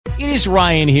It is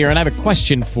Ryan here, and I have a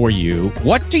question for you.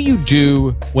 What do you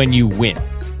do when you win?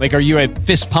 Like, are you a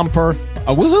fist pumper,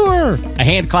 a woohooer, a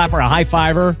hand clapper, a high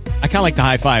fiver? I kind of like the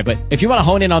high five, but if you want to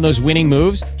hone in on those winning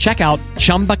moves, check out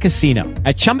Chumba Casino.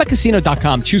 At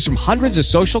ChumbaCasino.com, choose from hundreds of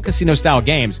social casino-style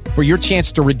games for your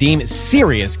chance to redeem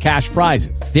serious cash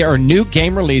prizes. There are new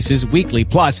game releases weekly,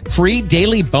 plus free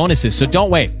daily bonuses. So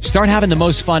don't wait. Start having the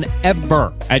most fun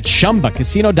ever at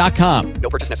ChumbaCasino.com.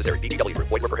 No purchase necessary. VGW Group.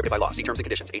 Void where prohibited by law. See terms and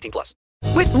conditions. 18+.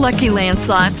 With Lucky Land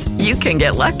Slots, you can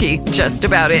get lucky just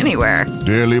about anywhere.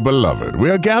 Dearly beloved,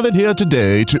 we are gathered here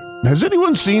today to... Has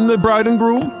anyone seen the bride and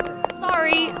groom?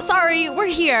 Sorry, we're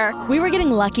here. We were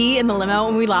getting lucky in the limo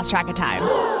and we lost track of time.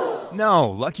 No,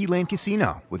 Lucky Land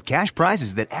Casino, with cash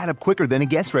prizes that add up quicker than a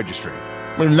guest registry.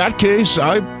 In that case,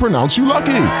 I pronounce you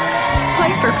lucky.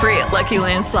 Play for free at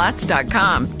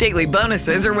LuckyLandSlots.com. Daily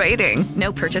bonuses are waiting.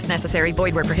 No purchase necessary.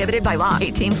 Void where prohibited by law.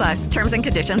 18+. Terms and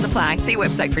conditions apply. See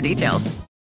website for details.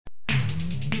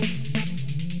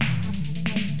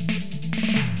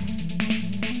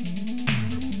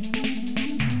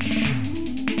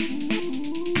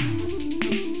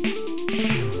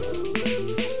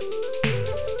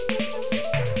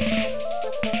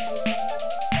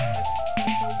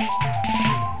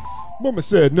 Mama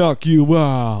said knock you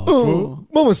out.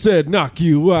 Mama said knock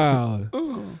you out.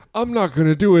 I'm not going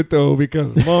to do it, though,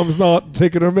 because Mom's not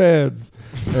taking her meds.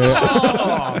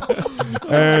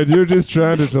 And you're just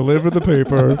trying to deliver the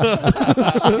paper.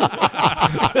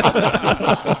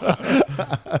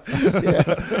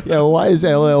 Yeah, why is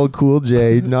LL Cool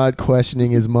J not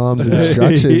questioning his mom's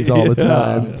instructions all the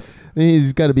time?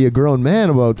 He's got to be a grown man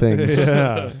about things.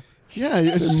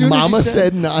 Yeah, Mama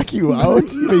said knock you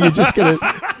out. You're just gonna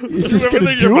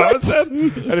do it.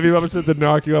 And if your mama said to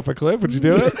knock you off a cliff, would you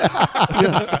do it?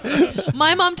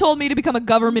 My mom told me to become a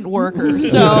government worker,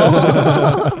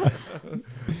 so.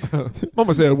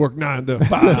 Mama said work 9 to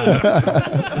 5.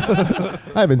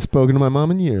 I haven't spoken to my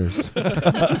mom in years.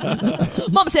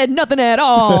 Mom said nothing at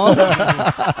all.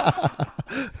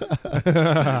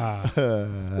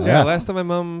 Yeah, last time my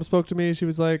mom spoke to me, she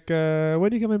was like, when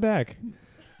are you coming back?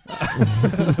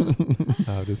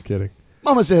 Oh, just kidding.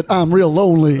 Mama said, I'm real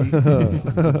lonely. That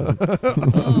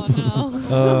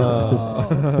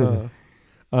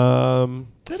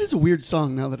is a weird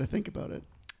song now that I think about it.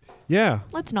 Yeah.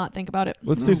 Let's not think about it.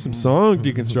 Let's do some song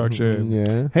deconstruction.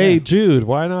 Yeah. Hey, Jude,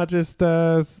 why not just...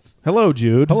 Hello,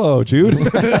 Jude. Hello, Jude.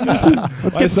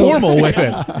 Let's get formal with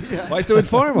it. Why so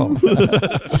informal?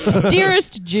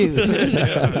 Dearest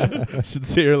Jude.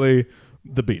 Sincerely,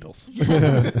 the Beatles.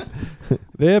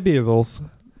 The Beatles.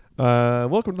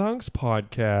 Welcome to the Hunks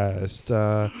Podcast.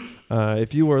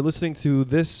 If you are listening to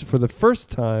this for the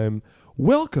first time,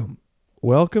 welcome.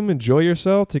 Welcome. Enjoy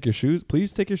yourself. Take your shoes.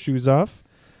 Please take your shoes off.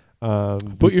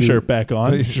 Put your shirt back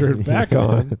on. Put your shirt back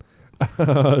on.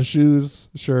 Shoes,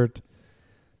 shirt.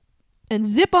 And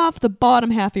zip off the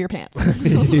bottom half of your pants.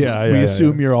 We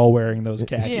assume you're all wearing those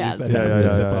khakis that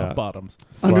have zip off bottoms.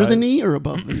 Under the knee or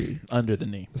above the knee? Under the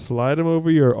knee. Slide them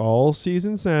over your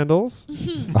all-season sandals.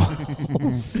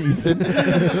 All-season?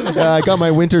 I got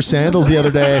my winter sandals the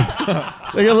other day.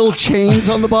 They got little chains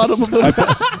on the bottom of them.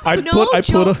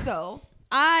 Though.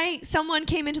 Someone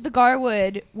came into the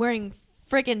Garwood wearing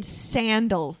friggin'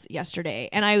 sandals yesterday,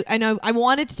 and I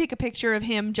wanted to take a picture of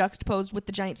him juxtaposed with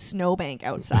the giant snowbank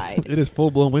outside. It is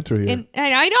full-blown winter here. And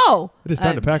I know. It is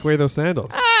time to pack away those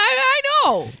sandals. I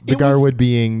know. The Garwood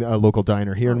being a local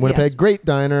diner here in Winnipeg. Yes. Great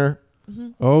diner.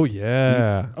 Mm-hmm. Oh,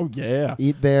 yeah.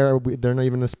 Eat there. They're not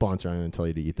even a sponsor. I'm going to tell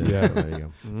you to eat there. Yeah. So there you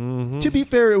go. Mm-hmm. To be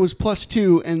fair, it was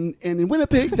 +2, and in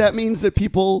Winnipeg, that means that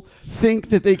people think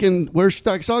that they can wear.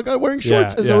 I saw a guy wearing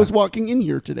shorts as I was walking in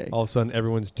here today. All of a sudden,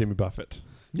 everyone's Jimmy Buffett.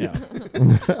 Yeah. What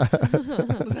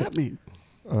does that mean?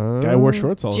 Guy wore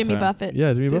shorts all the time. Jimmy Buffett.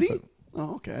 Yeah, Jimmy Did Buffett. he?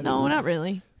 Oh, okay. No, not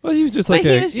really. Well, he was just But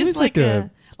like he was just like a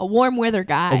warm weather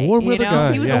guy. A warm weather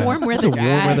guy. He was yeah. a warm He was weather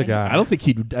guy. warm weather guy. I don't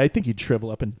think I think he'd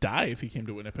shrivel up and die if he came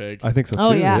to Winnipeg. I think so too.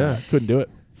 Oh, yeah. Couldn't do it.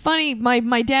 Funny,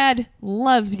 my dad he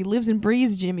lives and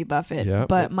breathes Jimmy Buffett, Yeah,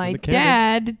 but that's my in the canon.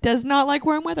 dad does not like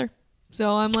warm weather.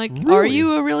 So I'm like, Really? are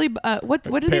you a really what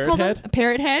do they call parrot them? A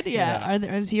parrot head? Yeah.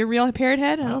 Is he a real parrot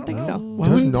head? I don't think so.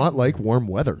 Does not like warm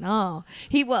weather. No,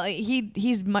 he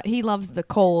loves the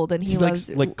cold and he loves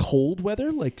likes like cold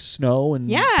weather, like snow and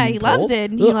yeah, being he loves cold?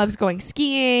 it. And he loves going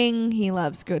skiing. He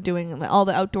loves doing all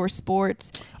the outdoor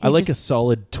sports. I like a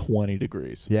solid 20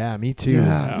 degrees. Yeah, me too.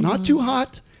 Yeah. Not too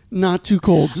hot, not too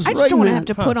cold. Just I right just don't in want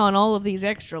to that. have to put on all of these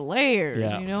extra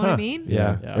layers. You know what I mean?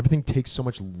 Yeah. Everything takes so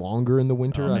much longer in the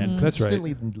winter. Oh, I'm man. That's right.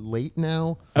 consistently late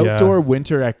now. Outdoor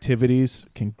winter activities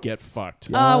can get fucked.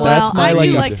 well, That's my I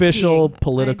do like official skiing.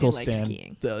 political I do like stand.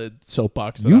 skiing. The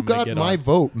soapbox. That You I'm gonna got get my on.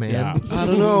 vote, man. Yeah. I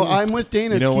don't know. I'm with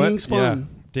Dana. You know Skiing's what? fun.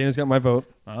 Yeah. Dana's got my vote.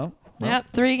 Oh.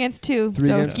 Yep, 3 against 2. Three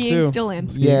So against skiing's 2. still in.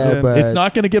 Yeah, in. but It's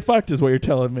not going to get fucked, is what you're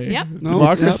telling me. Yep. No,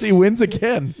 Democracy it's- wins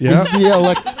again. Yeah.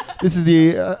 This is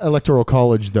the electoral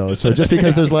college, though. So just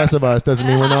because there's less of us doesn't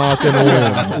mean we're not going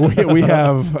to win. we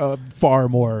have far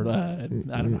more. I don't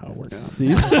know how it works.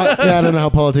 Seats. I don't know how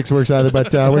politics works either,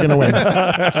 but we're going to win.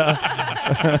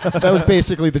 That was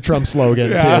basically the Trump slogan,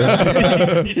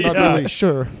 too. Not really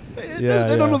sure.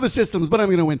 I don't know the systems, but I'm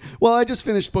going to win. Well, I just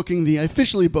finished booking I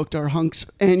officially booked our Hunks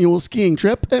annual skiing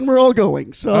trip, and we're all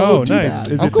going. So Oh, too nice.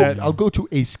 bad. Is I'll it go, that? I'll go to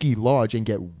a ski lodge and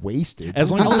get wasted.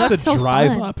 As long as Oh, it's that's a so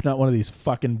drive fun. up, not one of these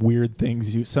fucking weird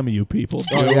things some of you people do.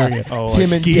 Oh, yeah. where you Oh,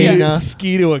 Tim and ski, Dana.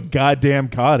 ski to a goddamn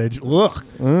cottage. Ugh.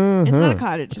 It's not a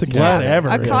cottage. It's a cabin. whatever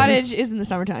A it cottage is. is in the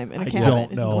summertime, and a I cabin don't is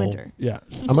in the know. winter. Yeah.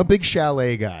 I'm a big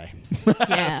chalet guy.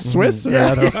 Yeah. Swiss or Yeah.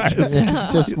 otherwise?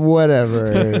 Just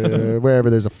whatever. Wherever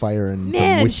there's a fire and some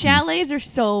Man, whiskey. chalets are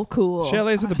so cool.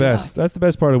 Chalets are the best. That's the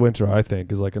best part of winter, I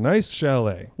think, is like a nice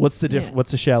chalet. What's the Yeah.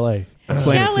 What's a chalet?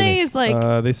 Explain it to Chalet me. is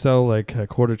like They sell like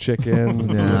quarter chickens.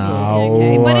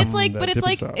 okay, but it's like, that but it's dipping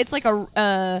like,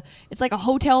 sauce. it's like a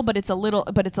hotel, but it's a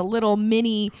little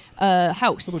mini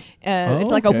house.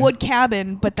 It's like okay. a wood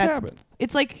cabin, but that's cabin.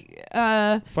 it's like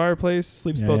Fireplace,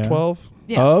 sleeps Yeah, about yeah. 12.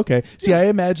 yeah. Oh, okay. See, I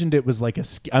imagined it was like a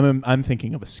ski. I'm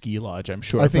thinking of a ski lodge. I'm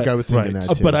sure. I think but, I would think right.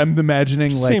 that too. But I'm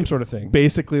imagining like Same sort of thing.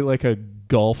 basically like a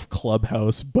golf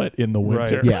clubhouse, but in the Right.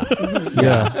 winter. yeah.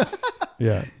 Yeah.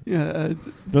 Yeah. Yeah,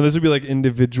 No, this would be like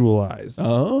individualized.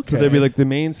 Oh, okay. So there'd be like the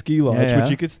main ski lodge, Yeah, yeah.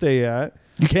 which you could stay at.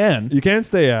 You can. You can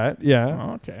stay at, yeah.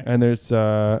 Oh, okay. And there's,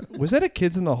 was that a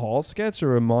Kids in the Hall sketch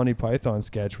or a Monty Python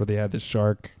sketch where they had the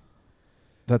shark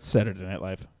That's Saturday Night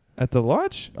Live. at the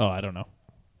lodge? Oh, I don't know.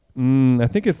 I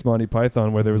think it's Monty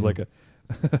Python where there was like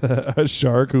a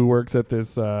shark who works at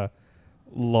this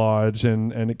lodge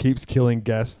and it keeps killing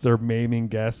guests or maiming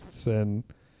guests and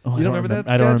Oh, you don't remember that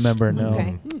I don't sketch? remember. No.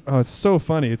 Okay. oh, it's so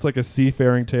funny. It's like a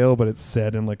seafaring tale, but it's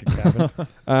set in like a cabin.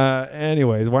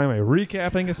 Anyways, why am I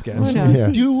recapping a sketch? Who knows?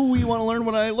 Yeah. Do we want to learn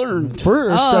what I learned?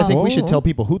 First, I think we should Oh. tell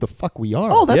people who the fuck we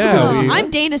are. Oh, that's Yeah, a good Oh, idea. I'm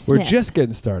Dana Smith. We're just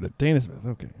getting started. Dana Smith.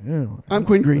 Okay. Yeah. I'm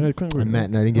Quinn Green. Quinn I'm Matt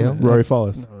Nightingale. Rory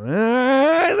Follis.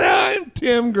 I'm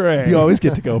Tim Gray. You always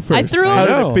get to go first. I threw How him-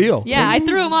 did know. it feel? Yeah, I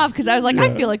threw him off because I was like,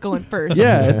 I feel like going first.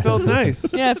 Yeah, it felt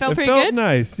nice. Yeah, it felt pretty felt good.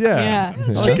 nice. Yeah. Yeah.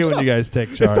 I like it when you guys take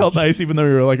It charge. felt nice, even though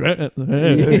we were like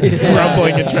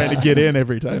grumbling and trying to get in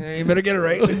every time. You better get it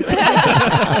right.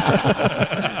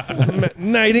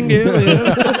 Nightingale.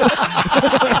 Yeah.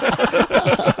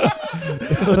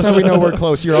 That's how we know we're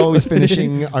close. You're always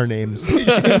finishing our names.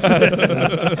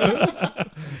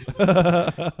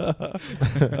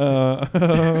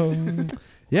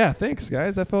 Yeah, thanks,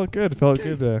 guys. That felt good. Felt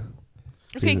good.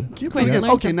 Okay, Keep Quinn, going again.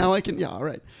 learn Okay, something. now I can. Yeah, all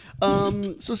right.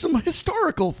 So some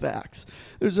historical facts.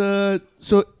 There's the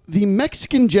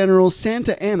Mexican general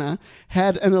Santa Anna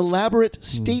had an elaborate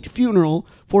state funeral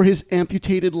for his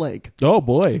amputated leg. Oh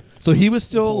boy! So he was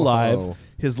still alive. Whoa.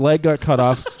 His leg got cut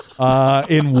off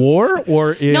in war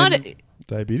or in Not.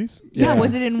 Diabetes? Yeah,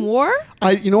 was it in war?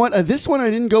 You know what? This one I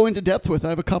didn't go into depth with. I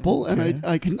have a couple, and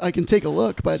I can take a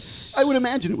look. But I would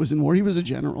imagine it was in war. He was a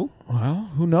general. Well,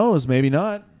 who knows? Maybe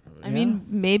not. I mean,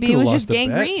 maybe Could've it was lost just a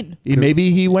bet. gangrene. Maybe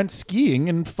he went skiing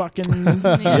and fucking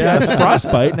had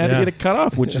frostbite and had to get it cut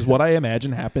off, which is what I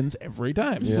imagine happens every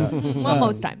time. Well,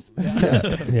 most times.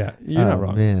 Yeah, you're not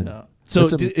wrong. Man. No. So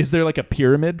That's a- is there like a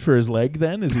pyramid for his leg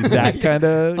then? Is he that kind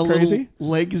of A crazy? little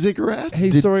leg ziggurat.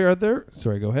 Hey, sorry, are there...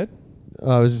 Sorry, go ahead.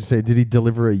 I was just say, did he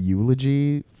deliver a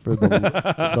eulogy for the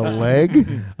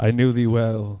leg? I knew thee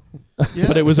well. Yeah.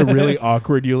 But it was a really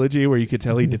awkward eulogy where you could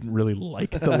tell he didn't really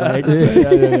like the leg.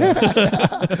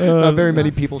 Not very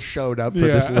many people showed up for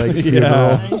this leg's Yeah.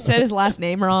 funeral. He said his last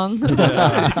name wrong.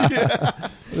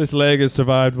 This leg is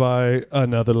survived by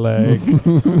another leg,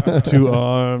 2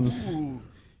 arms.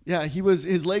 Yeah,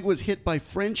 his leg was hit by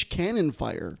French cannon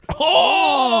fire.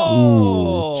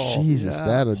 Oh, Jesus,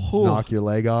 that'd knock your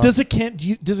leg off. does a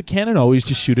cannon always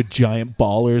just shoot a giant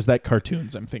ball, or is that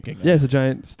cartoons? I'm thinking. of? Yeah, it's a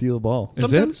giant steel ball. Is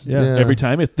Sometimes. it? Yeah. Every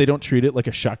time, if they don't treat it like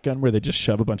a shotgun, where they just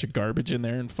shove a bunch of garbage in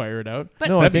there and fire it out. But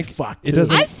No, that'd I be think fucked. it too.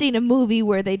 doesn't- I've seen a movie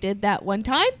where they did that one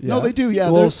time. No, they do. Yeah.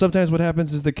 Well, there's- sometimes what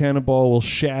happens is the cannonball will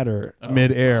shatter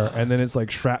midair, and then it's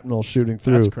like shrapnel shooting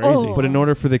through. That's crazy. Oh. But in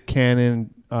order for the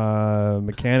cannon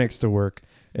mechanics to work,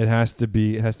 it has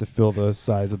to fill the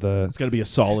size of the. It's got to be a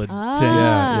solid thing.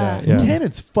 Yeah.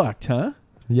 Cannon's fucked, huh?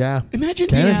 Yeah. Imagine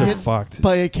Cannons being are hit fucked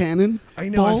by a cannon. I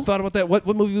know. ball. I've thought about that. What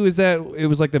movie was that? It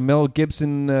was like the Mel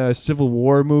Gibson Civil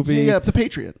War movie. Yeah, The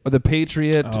Patriot. Or The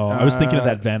Patriot. Oh, I was thinking of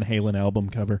that Van Halen album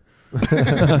cover.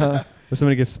 Does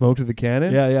somebody get smoked with a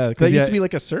cannon? Yeah. That used to be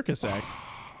like a circus act.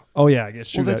 Oh yeah, I guess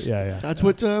true. Well, That's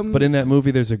what. But in that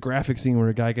movie, there's a graphic scene where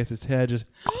a guy gets his head just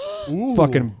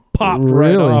fucking popped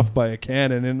right Really? off by a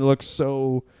cannon, and it looks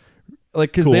so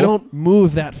like because they Cool. don't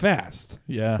move that fast.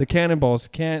 Yeah. The cannonballs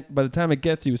can't. By the time it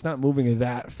gets you, it's not moving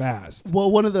that fast. Well,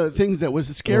 one of the things that was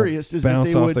the scariest is that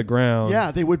bounce they off would the ground.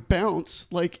 Yeah, they would bounce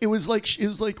like it was like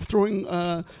throwing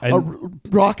a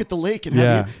rock at the lake and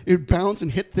having it would bounce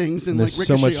and hit things and like there's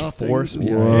so ricochet much off force things.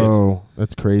 behind it. Whoa,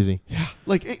 that's crazy.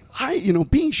 Like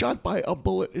being shot by a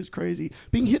bullet is crazy.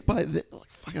 Being hit by a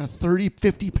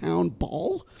 30-50 pound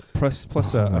ball. Plus Oh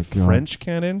a my God. French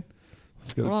cannon.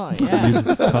 It's gonna use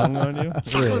its tongue on you.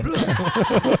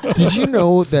 Did you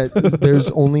know that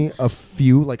there's only a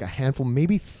few, like a handful,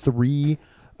 maybe 3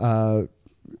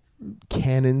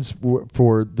 cannons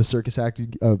for the circus act,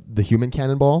 the human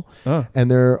cannonball, and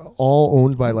they're all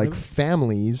owned by like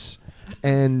families,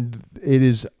 and it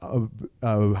is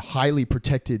a highly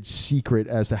protected secret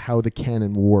as to how the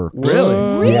cannon works. Really?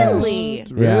 Really?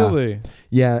 Yes. Really?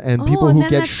 Yeah, and Oh, people and who then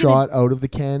get that's gonna- shot out of the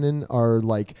cannon are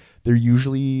like, they're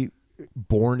usually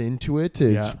born into it.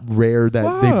 It's rare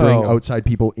that they bring Wow. outside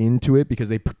people into it because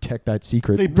they protect that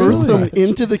secret. They birth them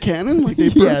into the cannon. Like they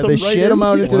birth Yeah, them they right shit them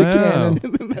out into the Wow. cannon.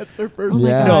 and then that's their first.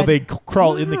 Yeah. No, they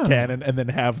crawl in the cannon and then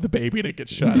have the baby and it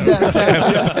gets shot out.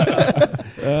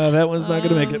 That one's not going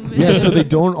to make it. Yeah, so they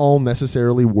don't all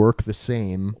necessarily work the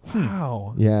same.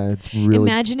 Wow. Yeah, it's really.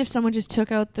 Imagine if someone just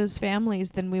took out those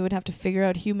families, then we would have to figure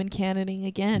out human cannoning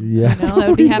again. Yeah. You know, that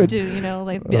would be have to,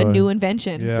 like a new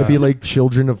invention. Yeah. It'd be like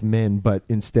Children of Men, but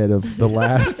instead of the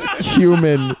last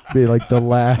human, be like the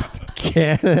last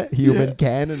human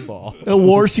cannonball. A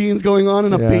war scene's going on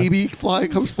and a Yeah. baby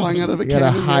comes flying out of a You gotta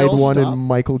cannon. They hide all one stop. in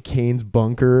Michael Caine's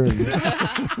bunker.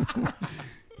 And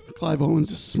Clive Owen's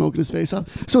just smoking his face off.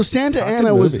 So Santa Talking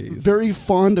Anna was movies. very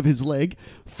fond of his leg.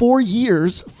 4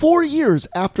 years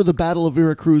after the Battle of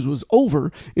Veracruz was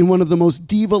over, in one of the most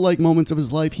diva-like moments of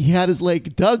his life, he had his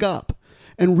leg dug up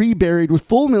and reburied with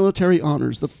full military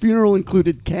honors. The funeral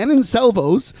included cannon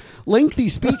salvos, lengthy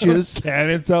speeches,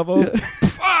 Cannon salvo.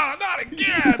 Not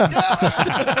again.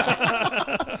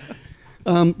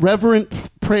 reverent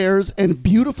prayers, and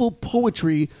beautiful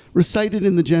poetry recited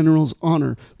in the general's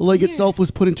honor. The leg itself was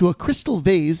put into a crystal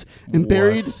vase and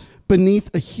buried beneath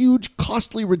a huge,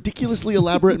 costly, ridiculously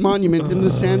elaborate monument in the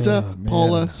Santa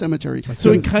Paula Cemetery.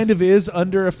 So it kind of is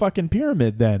under a fucking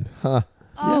pyramid then.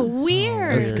 Oh,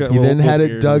 weird. That's good. he Well, then had it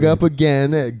weird. dug up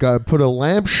again, it put a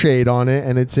lampshade on it,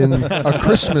 and it's in A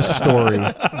Christmas Story.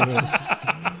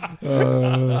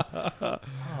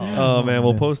 Oh man,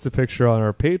 we'll post a picture on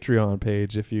our Patreon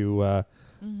page if you'd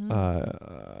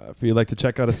like to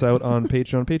check us out on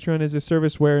Patreon. Patreon is a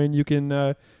service wherein you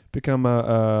can become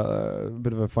a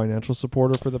bit of a financial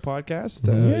supporter for the podcast.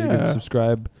 You can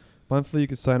subscribe monthly. You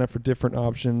can sign up for different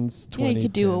options. 20, Yeah, you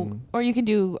could do, 10. or you can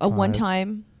do a 5.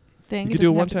 one-time thing. You It could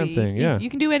do a doesn't have to one-time be- thing, you- yeah. You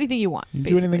can do anything you want. You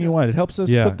can do anything you want. It helps us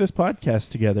Yeah. put this podcast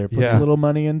together. It puts Yeah. a little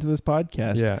money into this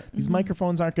podcast. Yeah. These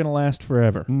microphones aren't going to last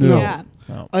forever. No. Yeah.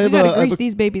 No. I We have gotta a- grease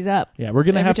these babies up. Yeah, we're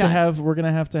gonna Every have to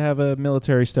time. have a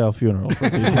military style funeral for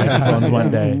these microphones one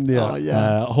day. Yeah. Oh,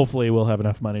 yeah. Hopefully, we'll have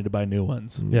enough money to buy new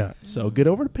ones. Yeah. So get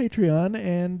over to Patreon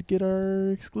and get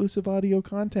our exclusive audio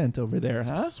content over there,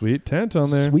 huh? Sweet tent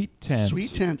on there. Sweet tent.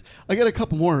 Sweet tent. I got a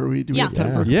couple more. Do we Yeah. have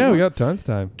time for a Yeah, couple we more? got tons of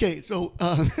time. Okay, so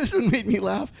this one made me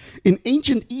laugh. In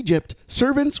ancient Egypt,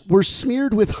 servants were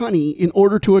smeared with honey in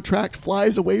order to attract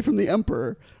flies away from the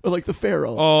emperor, or like the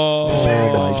pharaoh. Oh,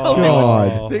 So my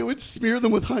God. They would smear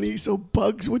them with honey so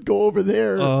bugs would go over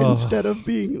there instead of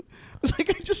being...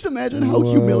 Like, I just imagine how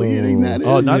humiliating that is.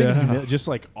 Oh, not Yeah. even just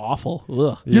like awful.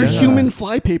 Ugh. You're Yeah. human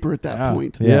flypaper at that Yeah.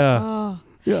 point. Yeah. Oh.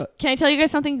 Yeah. Can I tell you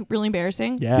guys something really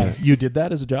embarrassing? Yeah, you did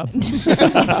that as a job.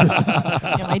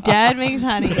 Yeah, my dad makes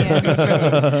honey.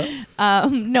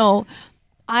 No,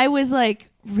 I was like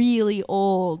really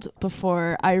old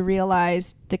before I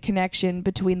realized the connection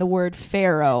between the word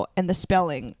pharaoh and the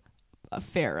spelling of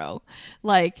pharaoh.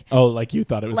 Like, Oh, like you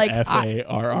thought it was Like,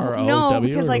 F-A-R-R-O-W? no,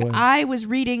 because or like what? I was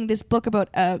reading this book about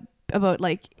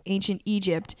like ancient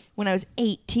Egypt when I was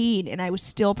 18, and I was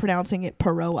still pronouncing it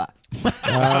Paroa.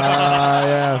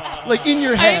 Yeah. Like in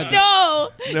your head. I know,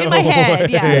 No in my head,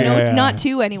 way. yeah, Yeah. not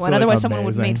to anyone. So, like, Otherwise, someone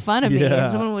would have amazing. made fun of me, Yeah.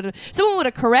 and someone would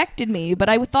have corrected me. But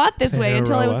I thought this way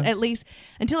until I was Paroa.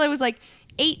 until I was like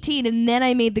 18, and then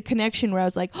I made the connection where I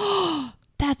was like, oh,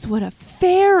 that's what a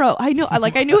pharaoh. I know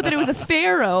that it was a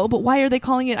pharaoh, but why are they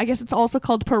calling it? I guess it's also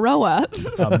called Paroa.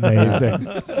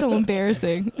 Amazing. So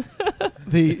embarrassing.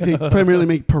 They primarily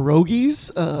make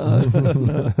pierogies.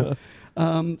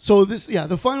 So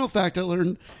the final fact I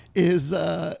learned is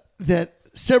that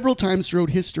several times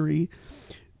throughout history,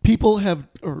 people have,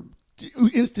 or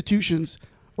institutions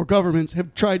or governments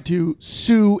have tried to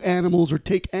sue animals or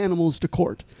take animals to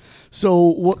court.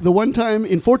 So the one time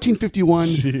in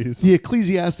 1451, the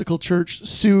ecclesiastical church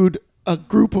sued a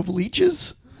group of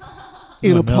leeches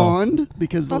in a pond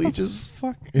because the leeches.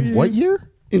 In what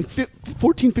year? In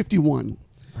 1451.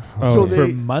 Oh, for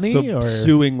money? So or?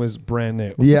 suing was brand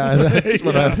new. Yeah, that's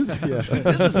what I was. Yeah.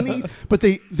 This is neat. But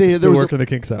there Still was working the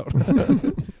kinks out.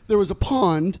 there was a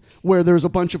pond where there was a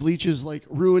bunch of leeches like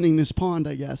ruining this pond,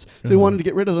 I guess. So they wanted to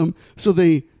get rid of them. So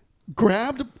they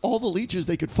grabbed all the leeches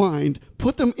they could find,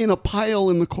 put them in a pile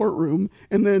in the courtroom,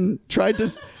 and then tried to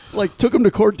took them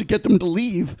to court to get them to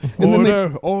leave.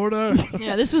 And Order.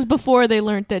 Yeah, this was before they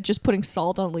learned that just putting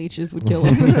salt on leeches would kill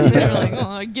them. They were like,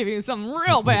 "Oh, I give you something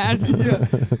real bad." Yeah.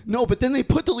 No, but then they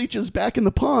put the leeches back in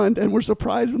the pond and were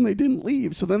surprised when they didn't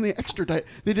leave. So then they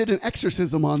did an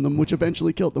exorcism on them, which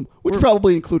eventually killed them, which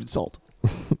probably included salt.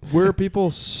 Were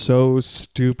people so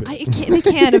stupid? They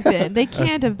can't have been. They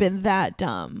can't have been that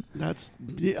dumb. This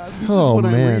is what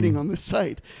I'm reading on this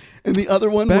site. And the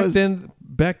other one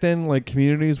back then, like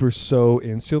communities were so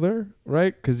insular,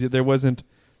 right? Because there wasn't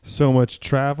so much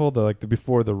travel.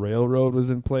 Before the railroad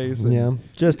was in place. And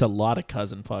just a lot of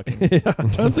cousin fucking. Yeah,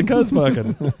 tons of cousin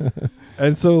fucking.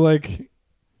 And so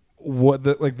what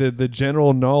the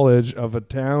general knowledge of a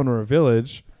town or a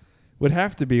village would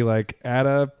have to be at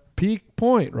a peak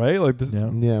point, right?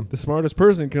 The smartest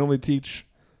person can only teach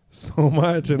so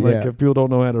much, and if people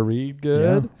don't know how to read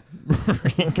good.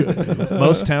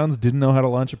 Most towns didn't know how to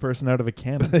launch a person out of a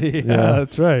cannon.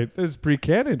 That's right. This is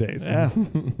pre-cannon days. Yeah.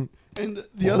 And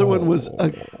the other one was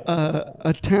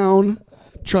a town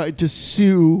tried to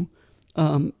sue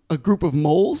a group of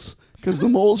moles because the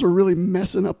moles were really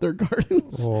messing up their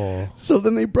gardens. So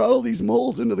then they brought all these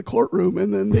moles into the courtroom,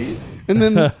 and then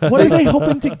what are they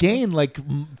hoping to gain?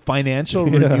 Financial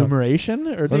remuneration,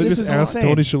 or they just asked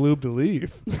Tony Shalhoub to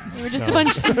leave? They were just a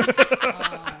bunch.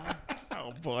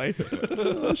 Oh boy,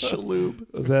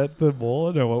 Shalhoub. Was that the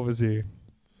mole? No, what was he?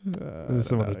 This is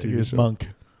some other TV show.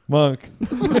 Monk.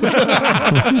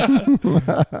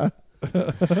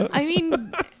 I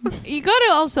mean, you gotta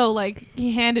also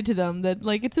hand it to them that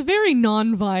it's a very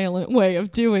non-violent way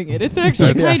of doing it. It's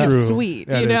actually kind of sweet,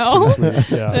 you know.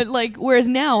 That whereas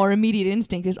now our immediate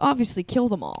instinct is obviously kill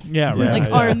them all. Yeah, right.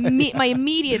 My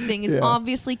immediate thing is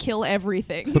obviously kill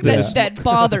everything that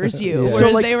bothers you. Yeah.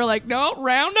 Whereas they were like, no,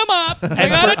 round them up. I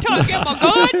gotta talk him. I'm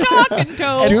going talking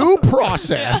to him. Due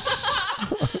process.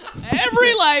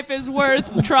 Every life is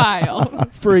worth trial.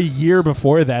 For a year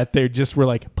before that, they just were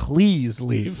like, please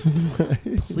leave.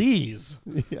 Please.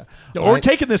 Yeah. Or we're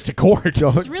taking this to court.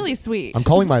 It's really sweet. I'm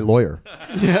calling my lawyer.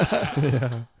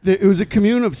 It was a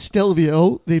commune of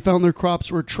Stelvio. They found their crops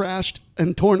were trashed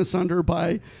and torn asunder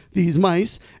by these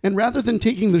mice. And rather than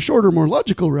taking the shorter, more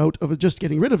logical route of just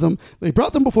getting rid of them, they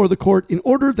brought them before the court in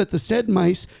order that the said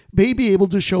mice may be able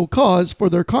to show cause for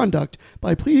their conduct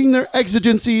by pleading their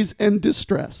exigencies and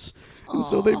distress. And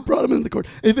so they brought them into the court.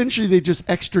 Eventually, they just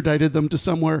extradited them to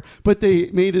somewhere, but they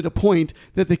made it a point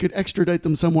that they could extradite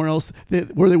them somewhere else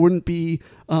where they wouldn't be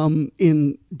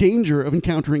in danger of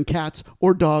encountering cats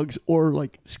or dogs or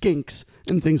skinks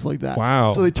and things like that.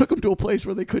 Wow. So they took them to a place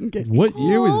where they couldn't get... What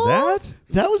year was that?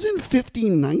 That was in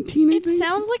 1519, I think. It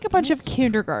sounds like a bunch of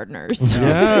kindergartners.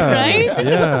 Yeah. Right?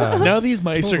 Yeah. Now these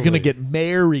mice are going to get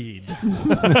married.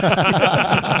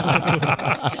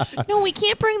 No, we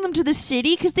can't bring them to the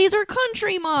city because these are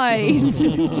country mice.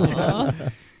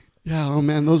 Yeah, oh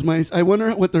man, those mice. I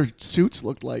wonder what their suits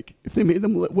looked like if they made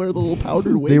them wear the little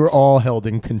powdered wigs. They were all held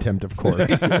in contempt of court.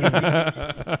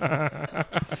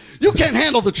 You can't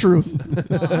handle the truth.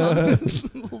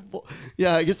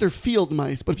 Yeah, I guess they're field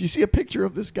mice, but if you see a picture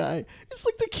of this guy, it's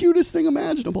like the cutest thing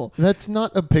imaginable. That's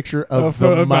not a picture of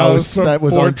the mouse that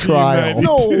was on trial.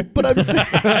 No, but I'm saying...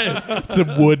 It's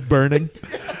a wood burning.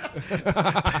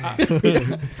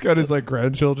 He's got his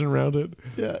grandchildren around it.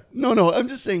 Yeah. No, I'm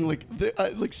just saying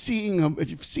seeing them, if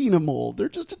you've seen a mole, they're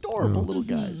just adorable little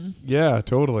guys. Yeah,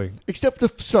 totally. Except the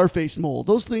star-faced mole.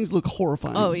 Those things look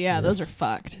horrifying. Oh, yeah, those are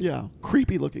fucked. Yeah,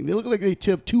 creepy looking. They look like they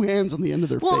have two hands on the end of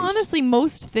their face. Well, honestly,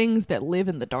 most things that live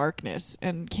in the darkness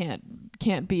and can't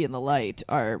can't be in the light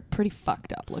are pretty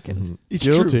fucked up looking. It's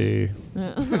Guilty.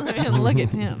 Look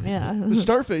at him, yeah. The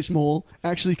starfish mole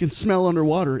actually can smell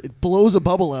underwater. It blows a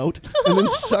bubble out and then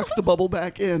sucks the bubble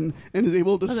back in and is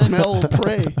able to smell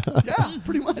prey. Yeah,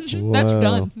 pretty much. That's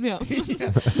done. Yeah.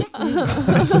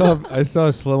 I saw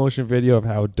a slow motion video of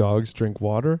how dogs drink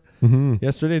water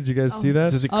yesterday. Did you guys see that?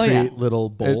 Does it create little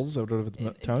bowls out of its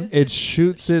tongue? It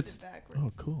shoots its. Oh,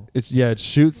 cool. It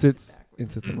shoots its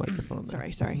into the microphone.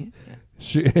 Sorry.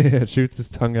 It shoots its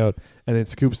tongue out and then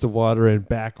scoops the water in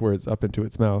backwards up into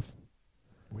its mouth.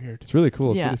 Weird. It's really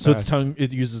cool. Yeah. It's So really its fast. tongue,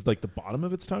 it uses like the bottom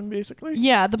of its tongue, basically.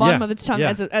 Yeah, the bottom Yeah. of its tongue Yeah.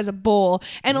 as a bowl,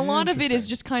 and a lot of it is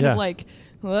just kind of like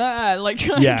trying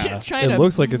It to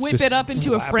looks like it's whip just it up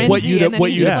into a slapping. frenzy, and then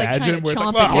he's just like trying imagine to where it's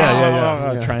chomp like, it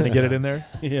down. Yeah. trying to get it in there.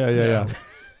 Yeah.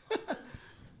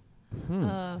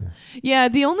 Yeah,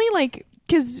 the only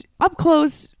because up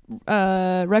close,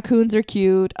 raccoons are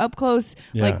cute. Up close,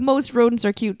 Yeah. most rodents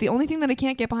are cute. The only thing that I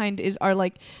can't get behind are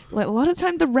like a lot of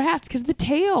time the rats, because the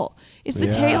tail. It's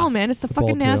the tail, man. It's the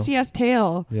fucking tail. nasty ass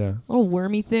tail. Yeah. Little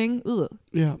wormy thing. Ugh.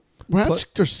 Yeah. Rats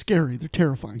are scary. They're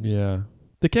terrifying. Yeah.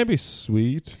 They can be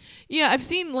sweet. Yeah, I've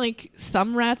seen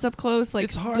some rats up close.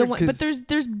 It's hard but 'cause-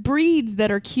 there's breeds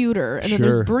that are cuter, and then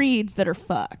Sure. there's breeds that are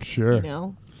fucked. Sure. You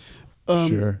know.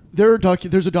 Sure.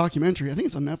 There's a documentary, I think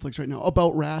it's on Netflix right now,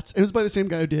 about rats. It was by the same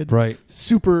guy who did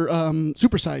Super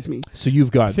Size Me. So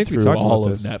you've got think we through talked all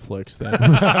about of this. Netflix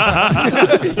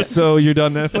then. So you're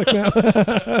done Netflix now?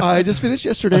 I just finished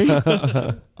yesterday.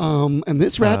 And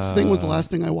this rats thing was the last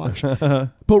thing I watched.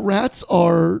 But rats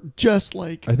are just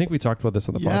like... I think we talked about this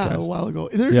on the podcast. a while ago.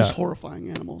 They're just horrifying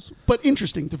animals. But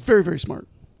interesting. They're very, very smart.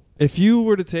 If you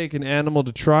were to take an animal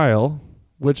to trial,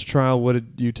 which trial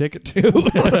would you take it to?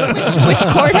 Which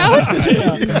courthouse?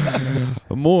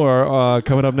 More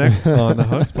coming up next on the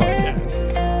Hunks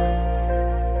Podcast.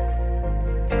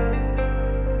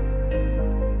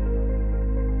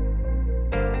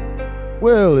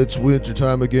 Well, it's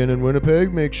wintertime again in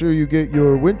Winnipeg. Make sure you get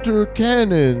your winter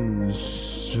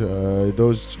cannons.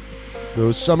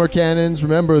 Those summer cannons,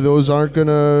 remember, those aren't going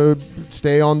to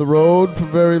stay on the road for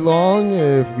very long.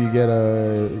 If we get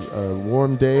a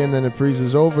warm day and then it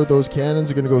freezes over, those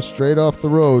cannons are going to go straight off the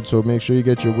road. So make sure you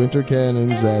get your winter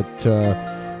cannons at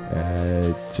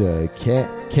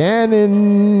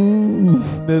Cannon.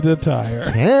 The tire.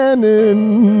 Cannon.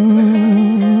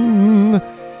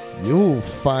 You'll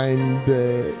find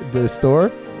the store.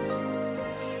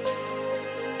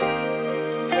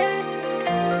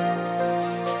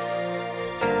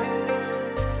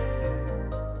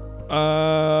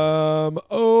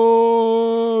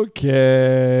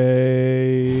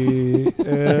 Okay.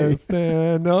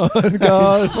 Stand on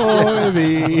God for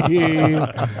thee.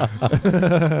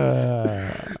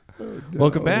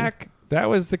 Welcome back. That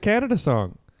was the Canada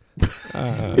song.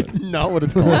 Not what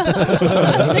it's called.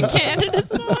 The Canada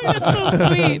song. That's so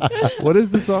sweet. What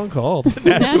is the song called?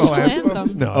 National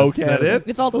Anthem. No, is that it?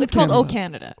 It's called O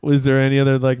Canada. Was there any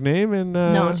other name in?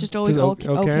 No, it's just always O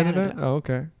Canada. Oh,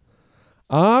 okay.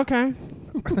 Oh, okay.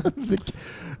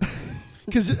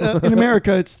 Because in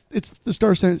America, it's the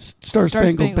Star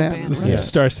Spangled Banner. Banner. Yeah.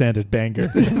 Star-sanded banger.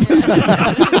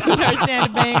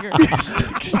 Star-sanded banger.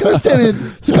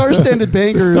 Star-standed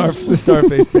bangers. The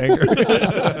star-faced banger.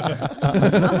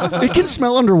 It can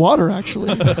smell underwater,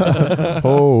 actually.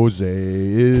 Jose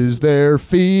is their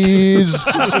fees.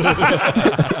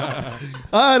 I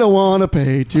don't want to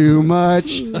pay too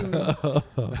much.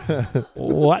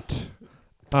 What?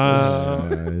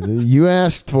 You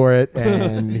asked for it,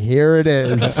 and here it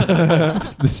is.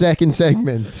 It's the second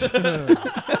segment.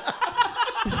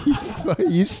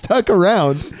 You stuck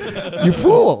around. You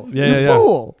fool. You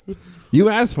fool. You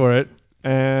asked for it,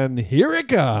 and here it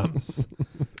comes.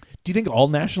 Do you think all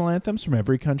national anthems from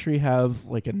every country have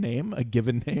like a name, a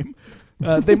given name?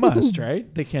 They must,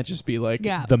 right? They can't just be like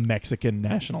the Mexican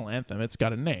national anthem. It's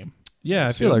got a name. Yeah,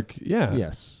 I feel like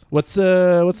Yes. What's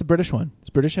the British one? Does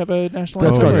British have a national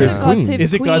That's anthem? God Save the Queen.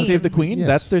 Is it God Save the Queen? Yes.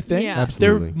 That's their thing. Yeah.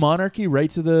 Absolutely. Their monarchy right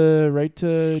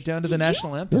to down to the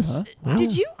national anthem. Yes. Huh?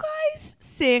 Did you guys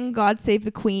sing God Save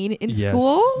the Queen in Yes.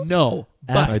 school? No.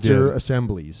 After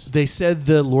assemblies. They said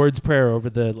the Lord's Prayer over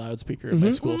the loudspeaker at my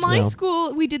school. My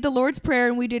school, we did the Lord's Prayer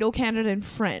and we did O Canada in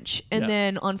French, and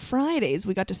then on Fridays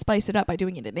we got to spice it up by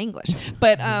doing it in English.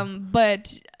 But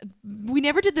we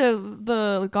never did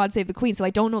the God Save the Queen, so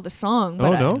I don't know the song.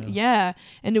 But no? Yeah,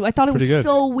 and I thought it was pretty good.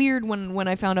 so weird when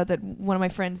I found out that one of my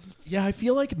friends. Yeah, I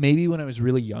feel like maybe when I was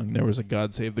really young there was a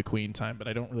God Save the Queen time, but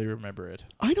I don't really remember it.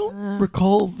 I don't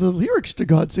recall the lyrics to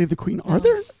God Save the Queen. Are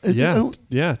there?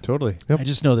 Yeah, totally. I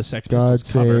just know the Sex God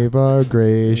Pistols cover. save our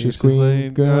gracious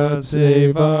queen. God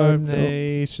save our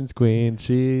nation's queen.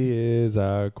 She is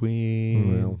our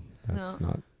queen. Well, that's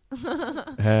not.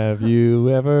 Have you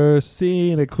ever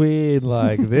seen a queen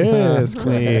like this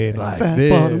queen? Like Fat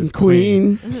this bottom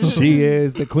queen. She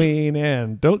is the queen,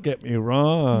 and don't get me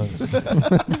wrong.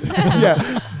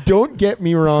 Yeah, don't get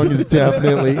me wrong is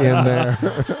definitely in there.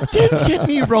 Don't get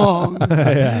me wrong.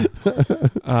 Yeah.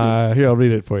 Here, I'll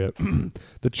read it for you.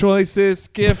 The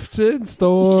choicest gifts in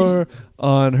store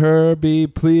on her be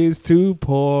pleased to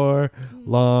pour.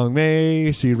 Long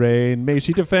may she reign, may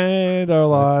she defend our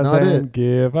laws and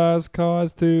give us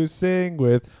cause to sing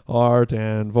with heart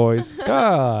and voice.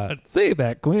 God, save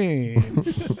that queen.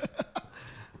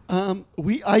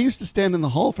 I used to stand in the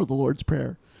hall for the Lord's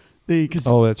Prayer.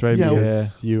 Oh, that's right. Yeah,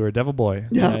 Because you were a devil boy.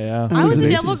 Yeah. I was a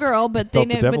devil girl, but they Felt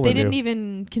the devil in didn't you.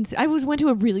 even. I went to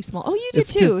a really small. Oh, you did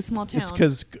too. A small town. It's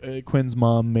because Quinn's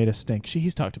mom made us stink.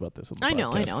 He's talked about this. On the I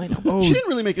know. Oh, she didn't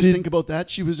really make us think about that.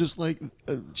 She was just like,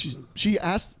 she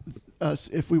asked us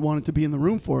if we wanted to be in the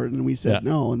room for it, and we said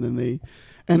no. And then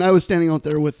and I was standing out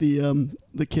there with the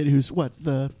kid who's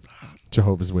the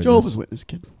Jehovah's Witness. Jehovah's Witness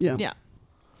kid. Yeah. Yeah.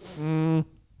 You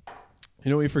know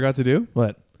what we forgot to do?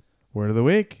 What? Word of the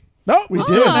week. No, we did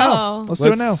did. it now. Let's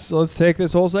do it now. Let's take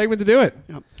this whole segment to do it.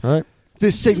 Yep. All right.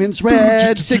 This segment's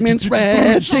rad. Segment's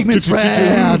rad. Segment's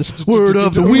rad. Word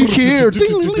of the week here.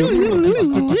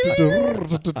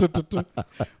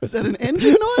 Was that an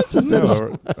engine noise?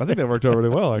 No, I think that worked out really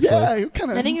well, actually. Yeah, kind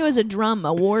of. I think it was a drum,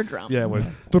 a war drum. Yeah, it was.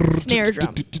 Snare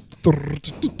drum.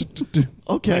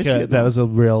 Okay, I see it. That was a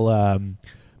real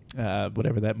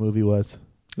whatever that movie was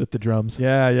with the drums.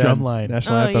 Yeah. Drum line.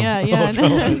 National anthem.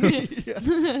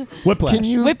 Yeah. Whiplash. Can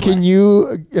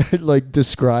you like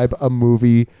describe a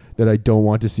movie that I don't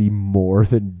want to see more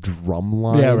than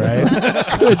Drumline? Yeah, right.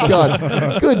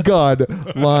 Good God,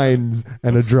 lines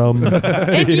and a drum.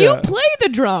 And you play the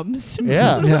drums.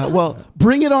 Yeah. Yeah, well,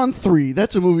 Bring It On 3.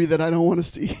 That's a movie that I don't want to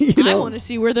see. I want to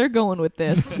see where they're going with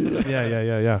this.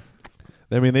 Yeah.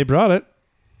 I mean, they brought it.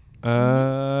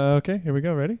 Okay, here we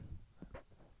go. Ready?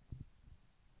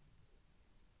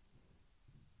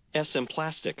 SM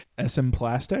Plastic. SM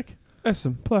Plastic?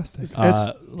 SM Plastic.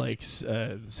 Like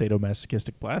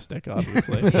sadomasochistic plastic,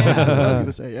 obviously. Yeah, that's what I was going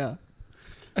to say, yeah.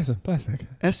 SM Plastic.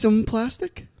 SM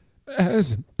Plastic?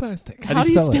 SM Plastic. How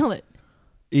do you spell it?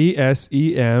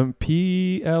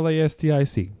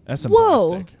 ESEMPLASTIC. SM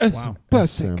Whoa. Plastic. SM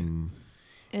Plastic.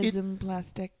 SM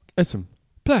Plastic. SM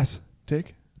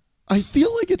Plastic. I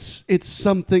feel like it's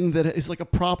something that is like a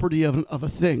property of a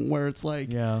thing where it's like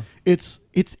it's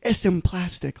SM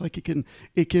Plastic, like it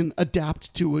can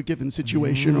adapt to a given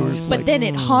situation or it's but then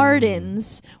it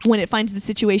hardens when it finds the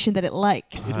situation that it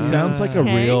likes. It sounds like a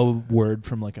real word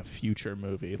from like a future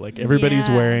movie. Like everybody's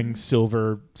wearing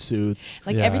silver suits.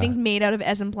 Like everything's made out of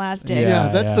SM Plastic. Yeah,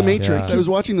 that's the Matrix. I was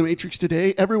watching the Matrix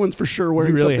today. Everyone's for sure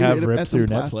wearing you really something have made ripped of SM through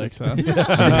Plastic.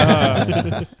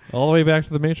 Netflix, huh? All the way back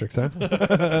to the Matrix, huh?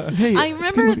 Hey, I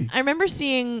remember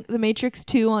seeing The Matrix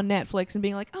 2 on Netflix and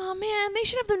being like, oh man, they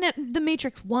should have the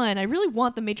Matrix 1. I really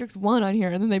want The Matrix 1 on here.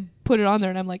 And then they put it on there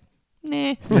and I'm like,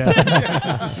 nah.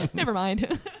 Yeah. Never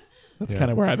mind. That's kind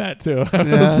of where I'm at too. I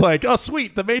was like, oh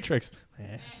sweet, The Matrix.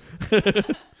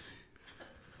 SM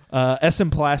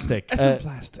Plastic. SM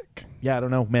Plastic. Yeah, I don't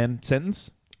know, man.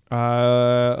 Sentence?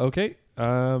 Okay.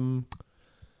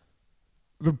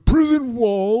 The prison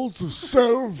walls of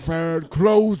self had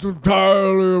closed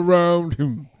entirely around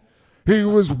him. He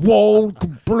was walled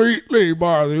completely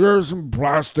by the SM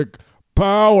Plastic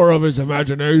power of his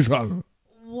imagination.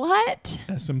 What?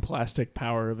 SM Plastic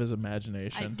power of his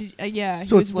imagination. Yeah.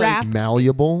 So it's like wrapped.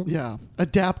 Malleable. Yeah,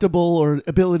 adaptable or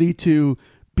ability to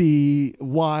be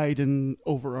wide and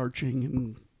overarching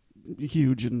and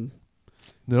huge and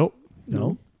Nope.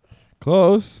 No.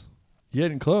 Close. You're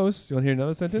getting close. You want to hear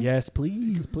another sentence? Yes,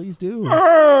 please. Please do.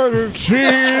 The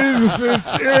cheese is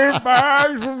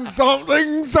back from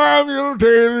something Samuel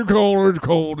Taylor Coleridge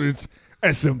called its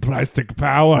SM Plastic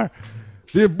power.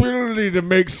 The ability to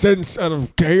make sense out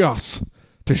of chaos,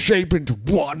 to shape into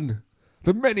one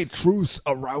the many truths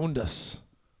around us.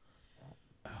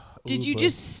 Did you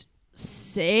just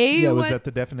say Yeah, what was that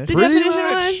the definition? the definition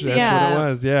much. was? That's Yeah. what it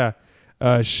was,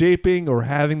 yeah. Shaping or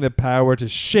having the power to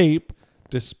shape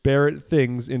disparate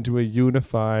things into a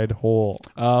unified whole.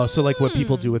 Oh, so like what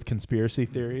people do with conspiracy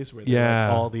theories, where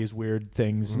like all these weird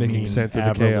things Making mean sense of the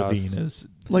Avril chaos. Lavigne is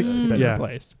like better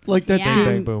placed. Like that Yeah. scene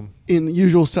Bang, boom. in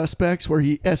Usual Suspects where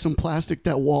he SM Plastic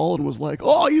that wall and was like,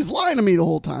 "Oh, he's lying to me the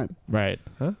whole time." Right.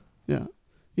 Huh? Yeah,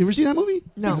 you ever seen that movie?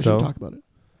 No. We So? should talk about it.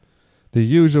 The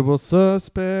usual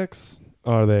suspects.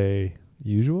 Are they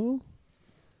usual?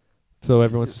 So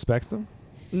everyone suspects them?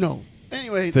 No.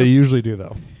 Anyway, They usually do,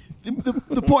 though.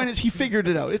 the point is he figured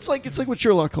it out. It's like what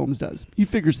Sherlock Holmes does. He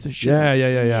figures this shit out.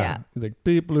 Yeah. He's like,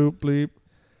 bleep, bloop, bleep.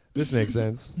 This makes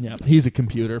sense. Yeah, he's a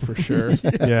computer for sure.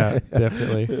 Yeah,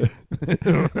 definitely.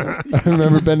 I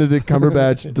remember Benedict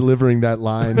Cumberbatch delivering that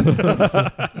line. Beep,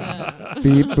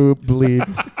 boop, bleep.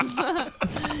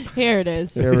 Here it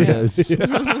is. There it is. You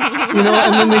know,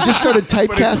 and then they just started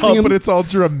typecasting him. But it's all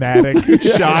dramatic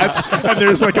shots, and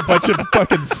there's like a bunch of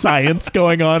fucking science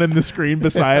going on in the screen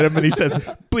beside him, and he says,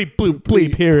 bleep, bloop,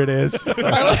 bleep, here it is.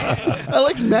 I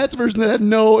like Matt's version that had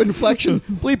no inflection.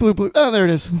 Bleep, bloop, bleep. Oh, there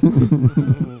it is.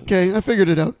 Okay, I figured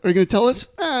it out. Are you going to tell us?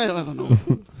 I don't know.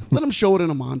 Let him show it in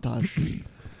a montage.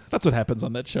 That's what happens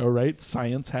on that show, right?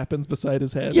 Science happens beside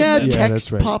his head. Yeah, Yeah, texts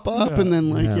that's right. pop up, and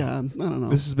then I don't know.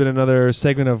 This has been another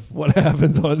segment of what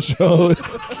happens on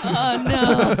shows.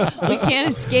 Oh no, we can't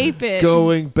escape it.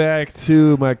 Going back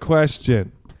to my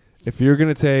question. If you're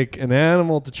going to take an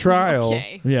animal to trial,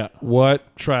 Okay. Yeah.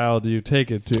 what trial do you take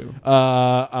it to?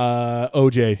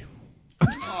 OJ.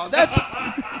 Oh, that's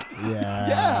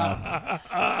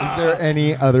Yeah. Is there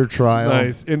any other trial?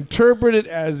 Nice. Interpret it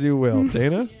as you will.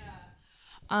 Dana?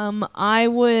 I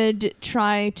would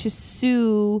try to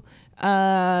sue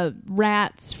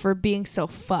rats for being so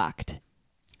fucked.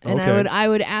 And Okay. I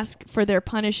would ask for their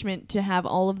punishment to have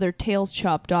all of their tails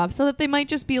chopped off so that they might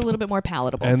just be a little bit more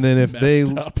palatable. And then if they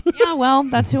yeah, well,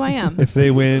 that's who I am. if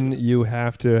they win, you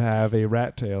have to have a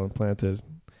rat tail implanted.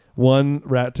 One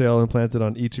rat tail implanted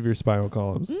on each of your spinal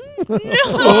columns. No.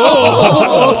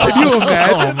 Can you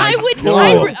imagine? I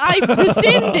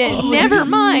rescind it. Never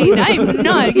mind. I'm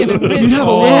not gonna risk You'd have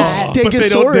a little that. But they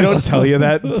stegosaurus. don't tell you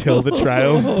that until the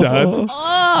trial's done.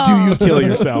 Oh, Do you kill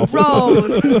yourself?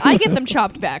 gross. I get them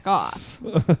chopped back off.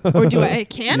 Or do I?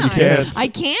 Can I? can't. I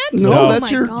can't? No, Oh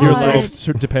that's my your- God. Your life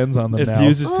depends on them It now.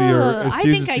 fuses to your. Ugh, It I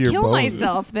fuses think to I your kill bones.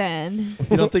 myself then.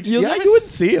 You don't think? You'll Yeah, never you wouldn't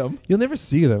s- see them. You'll never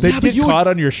see them. They'd but get you would- caught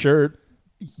on your shirt.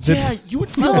 Yeah, you would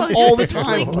feel them Oh, all the just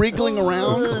time, like, wriggling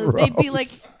around. ugh, they'd be like,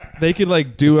 They could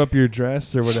like do up your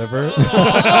dress or whatever. They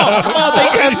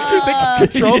can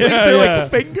control things. Yeah, They're yeah.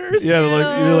 like fingers. Yeah,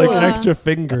 they're like Ew. extra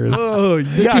fingers. Oh,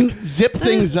 They yuck. can zip that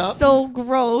things is up, so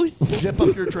gross. zip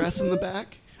up your dress in the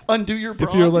back, undo your bra.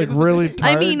 If you're like really I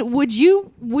tired, mean, would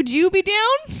you be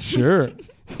down? sure.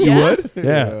 You would?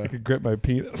 Yeah, I could grip my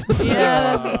penis.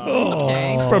 Yeah.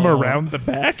 Okay. From around the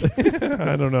back.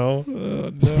 I don't know.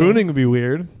 Spooning would be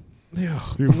weird.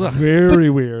 Very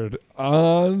weird.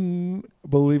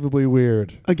 Unbelievably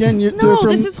weird. Again, they're No, from,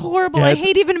 this is horrible. Yeah, I it's-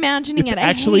 hate even imagining it's it.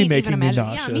 actually I hate making even me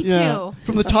imagining. Yeah, me nauseous. too. yeah,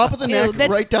 from the top of the Ew, neck that's-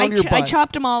 right down to your I butt.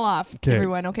 chopped them all off, 'Kay.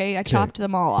 everyone. Okay, I chopped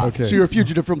them all off. Okay. So you're a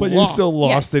fugitive from But the you're law. still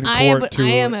lost in court to I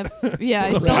am a yeah.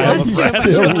 I still Right. lost. Rats.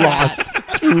 Still lost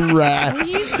to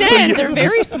rats. You said they're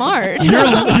very smart.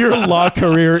 Your law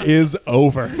career is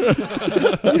over.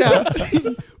 Yeah.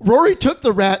 Rory took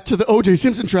the rat to the O.J.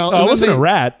 Simpson trial. Oh, and it then wasn't they- a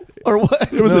rat. Or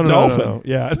what? It was No, a no, dolphin. no.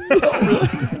 Yeah.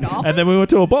 And then we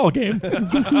went to a ball game.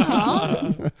 Who'd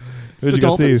The you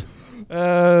go see?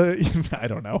 Dolphins? I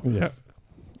don't know. Yeah.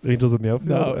 Angels in the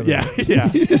outfield? I No, don't yeah, know. yeah.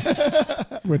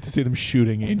 Went to see them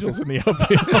shooting angels in the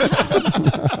outfield.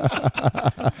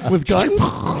 With guns?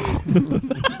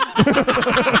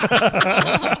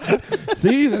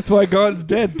 See? That's why God's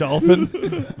dead,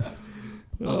 dolphin.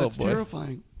 Oh, that's boy.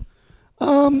 terrifying.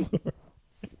 I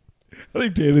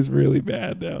think Dana's really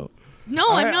bad now.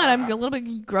 No, I'm not. I'm a little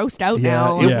bit grossed out Yeah,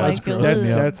 now. it I'm was like,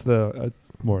 gross. ugh.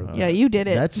 That's more than Yeah, you did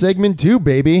it. That's segment 2,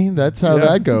 baby. That's how Yeah.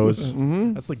 that goes.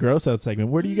 That's the gross out segment.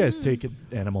 Where do you guys take an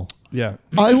animal? Yeah.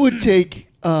 I would take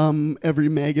every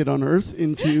maggot on Earth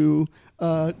into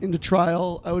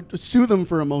trial. I would sue them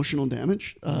for emotional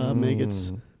damage.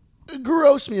 Maggots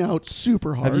gross me out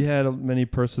super hard. Have you had many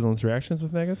personal interactions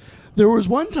with maggots? There was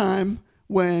one time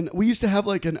when we used to have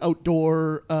like an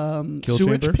outdoor Kill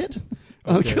sewage chamber? pit.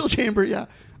 Kill chamber, yeah.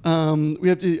 We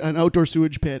have an outdoor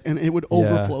sewage pit, and it would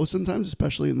overflow sometimes,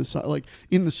 especially in the like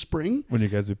in the spring. When you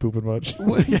guys be pooping much?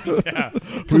 Yeah,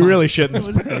 we really shit in this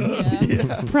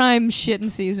spring. Prime shitting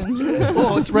season.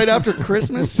 Oh, it's right after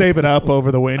Christmas. Save it up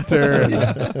over the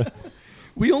winter.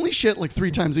 We only shit like 3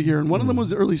 times a year, and one of them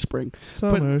was early spring.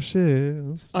 Summer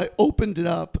shits. I opened it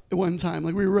up at one time,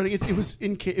 like we were running. It was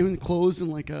enclosed in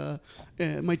like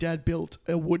my dad built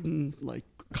a wooden like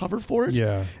cover for it.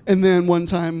 Yeah. And then one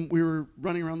time we were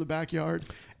running around the backyard,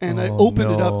 and I Oh,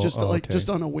 opened it no. up just to, Oh, like okay. just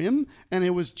on a whim, and it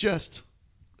was just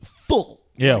full.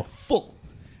 Yeah. Like, full.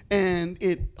 And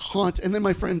it and then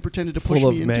my friend pretended to push Full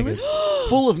of me into maggots. it.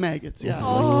 Full of maggots, yeah.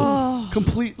 Like,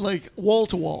 complete, like, wall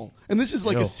to wall. And this is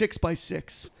like Yo. a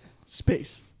 6x6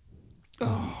 space.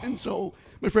 And so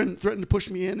My friend threatened to push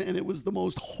me in, and it was the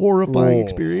most horrifying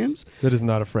experience. That is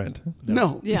not a friend.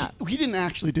 No. Yeah. He didn't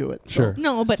actually do it. Sure.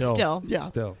 No, but still. Yeah.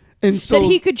 Still. And so that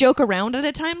he could joke around at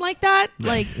a time like that,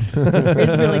 like,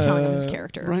 is really telling him his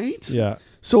character. Right? Yeah.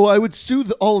 So I would sue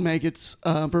all maggots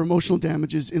for emotional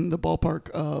damages in the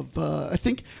ballpark of, I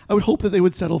would hope that they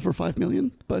would settle for $5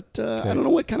 million, but I don't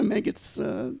know what kind of maggots,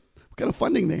 what kind of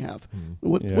funding they have.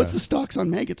 What's the stocks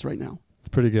on maggots right now? It's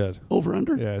pretty good. Over,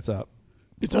 under? Yeah, it's up.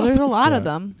 It's Well, up. there's a lot of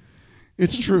them.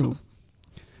 It's true.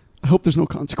 I hope there's no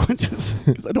consequences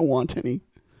because I don't want any.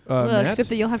 Well, except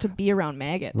that you'll have to be around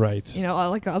maggots. Right. You know,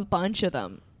 like a bunch of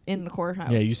them in the courthouse.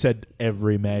 Yeah, you said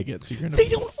every maggot, so you're going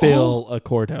to fill a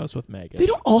courthouse with maggots. They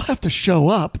don't all have to show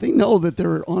up. They know that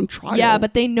they're on trial. Yeah,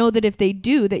 but they know that if they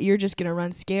do, that you're just going to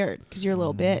run scared because you're a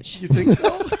little bitch. You think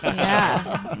so?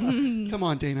 Yeah. Come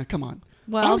on, Dana. Come on.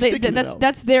 Well,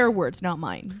 that's their words, not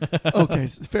mine. Okay,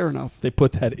 fair enough. They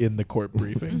put that in the court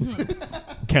briefing.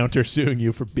 Countersuing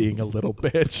you for being a little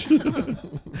bitch.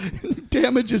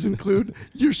 Damages include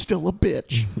you're still a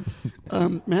bitch.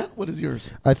 Matt, what is yours?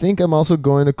 I think I'm also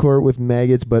going to court with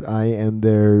maggots, but I am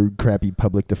their crappy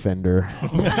public defender.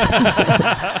 You're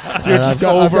just I've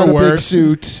got a big overworked.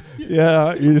 suit.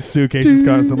 Yeah, your suitcase is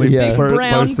constantly Yeah.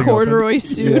 Brown bursting corduroy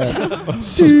suit.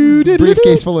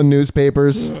 Briefcase full of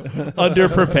newspapers.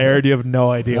 Underprepared. You have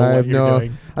no idea what you're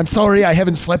doing. I'm sorry, I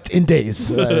haven't slept in days.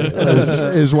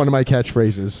 Is one of my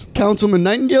catchphrases. Councilman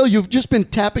Nightingale, you've just been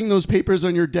tapping those papers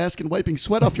on your desk and wiping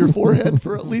sweat off your forehead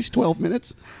for at least 12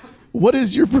 minutes. What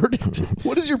is your verdict?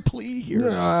 What is your plea here?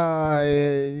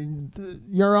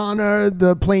 Your Honor,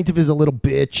 the plaintiff is a little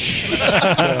bitch.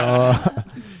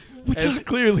 As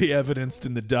clearly evidenced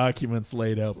in the documents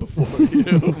laid out before you.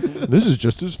 This is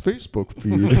just his Facebook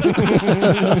feed.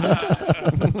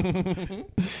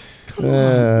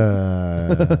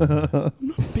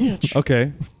 Bitch.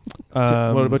 Okay.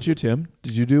 What about you, Tim?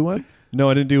 Did you do one? No,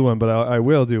 I didn't do one, but I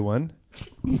will do one.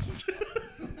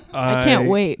 I can't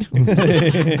wait.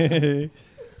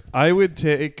 I would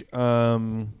take.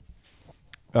 Well,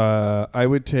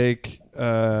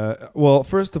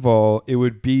 first of all, it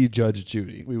would be Judge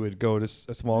Judy. We would go to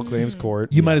a small claims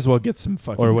court. You might as well get some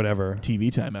fucking or whatever TV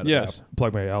time out of Yeah, this.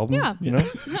 plug my album. Yeah. You know.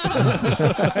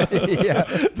 Yeah,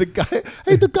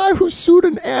 the guy who sued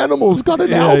an animal's got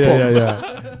an album.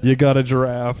 Yeah. You got a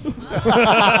giraffe.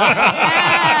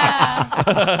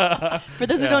 For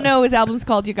those who don't know, his album's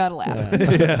called "You Gotta Laugh."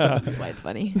 Yeah. That's why it's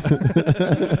funny.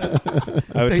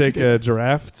 I would take a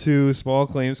giraffe to small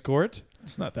claims court.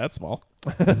 It's not that small.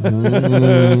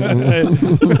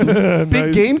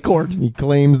 Big game court. He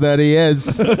claims that he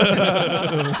is.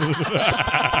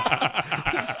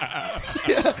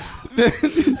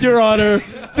 Your Honor,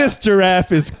 this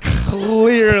giraffe is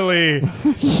clearly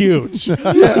huge.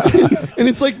 Yeah. And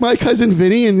it's like my cousin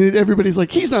Vinny, and everybody's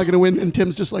like, he's not going to win. And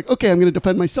Tim's just like, okay, I'm going to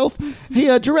defend myself.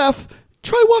 Hey, giraffe,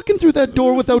 try walking through that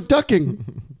door without ducking.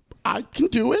 I can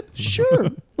do it. Sure.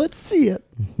 Let's see it.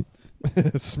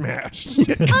 Smashed.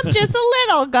 I'm just a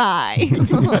little guy.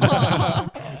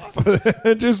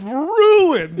 Just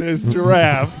ruined this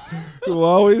giraffe who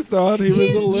always thought he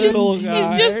was a little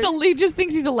guy. He just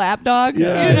thinks he's a lap dog.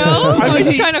 Yeah. You know, I mean,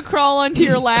 he's trying to crawl onto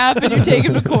your lap, and you take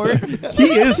him to court.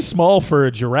 He is small for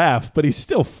a giraffe, but he's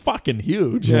still fucking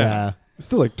huge. Yeah.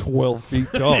 Still like 12 feet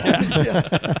tall,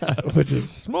 which is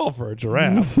small for a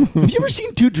giraffe. Have you ever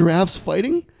seen two giraffes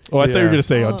fighting? Oh, I thought you were Yeah. going to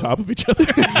say on top of each other.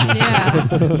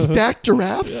 Yeah, Stacked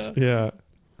giraffes? Yeah.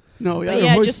 No, yeah. but they're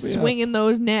yeah, hoist- just swinging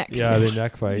those necks. Yeah, they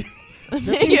neck fight.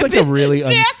 That seems like a really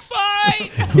neck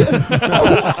fight.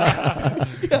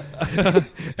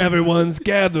 Everyone's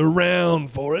gathered around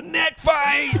for a neck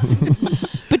fight.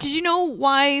 But did you know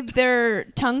why their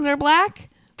tongues are black?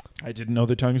 I didn't know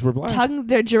their tongues were black.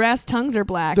 Their giraffes' tongues are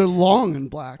black. They're long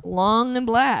and black. Long and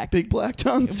black. Big black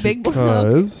tongues. Big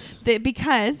Because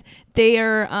because they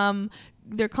are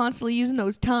they're constantly using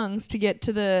those tongues to get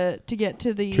to the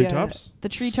treetops. the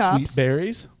treetops. Sweet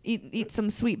berries. Eat some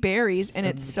sweet berries, and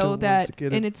it's so don't want that to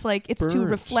get and it it's like it's to burnt.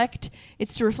 reflect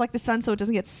the sun so it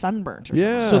doesn't get sunburnt or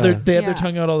Yeah. something. So they have their Yeah.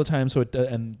 tongue out all the time, so it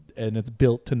and it's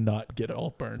built to not get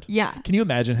all burned. Yeah. Can you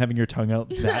imagine having your tongue out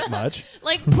that much?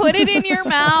 Like put it in your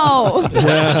mouth.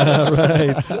 yeah,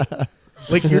 right.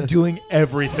 Like you're doing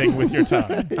everything with your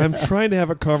tongue. I'm trying to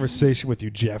have a conversation with you,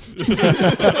 Jeff.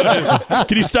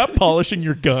 Can you stop polishing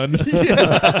your gun?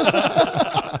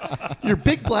 Your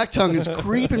big black tongue is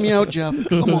creeping me out, Jeff.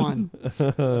 Come on.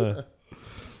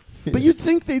 But you'd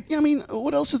think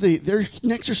what else are they? Their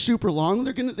necks are super long.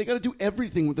 They got to do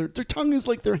everything with their tongue is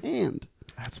like their hand.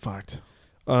 That's fucked.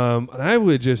 And I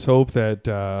would just hope that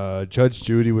Judge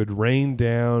Judy would rain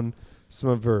down some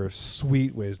of her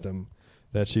sweet wisdom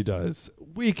that she does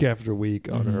week after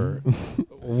week on her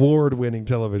award-winning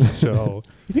television show.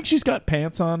 You think she's got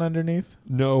pants on underneath?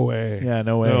 No way. Yeah,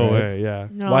 no way. No right? way, yeah.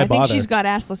 No, Why I think bother? she's got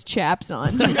assless chaps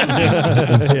on.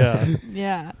 Yeah.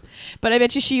 Yeah. But I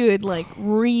bet you she would like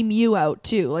ream you out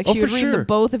too. Like Oh, she would for ream sure. the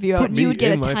both of you out Put and you me would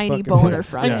get a in my tiny fucking boner place.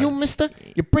 from Yeah. it. You, mister,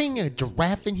 you bring a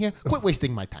giraffe in here? Quit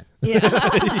wasting my time.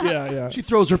 Yeah. She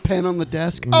throws her pen on the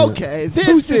desk. Okay,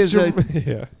 this is a.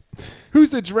 Yeah.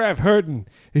 Who's the giraffe hurting?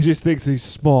 He just thinks he's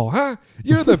small, huh?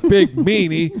 You're the big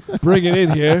meanie. Bring it in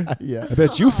here. Yeah. I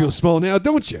bet you feel small now,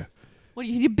 don't you? What are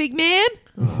you big man?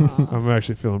 I'm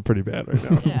actually feeling pretty bad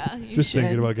right now. Yeah, you Just should.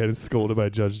 thinking about getting scolded by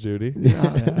Judge Judy.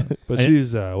 Yeah. But And-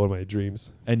 she's one of my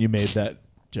dreams. And you made that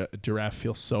giraffe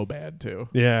feel so bad too.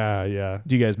 Yeah.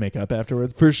 Do you guys make up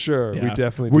afterwards? For sure. Yeah. We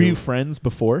definitely Were do. you friends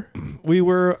before? We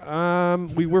were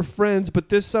friends, but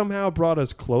this somehow brought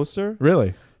us closer.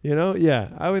 Really? You know? Yeah.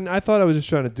 I thought I was just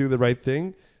trying to do the right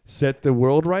thing, set the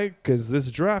world right, because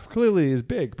this giraffe clearly is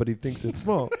big, but he thinks it's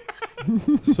small.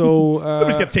 So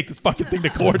Somebody's got to take this fucking thing to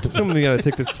court. Somebody got to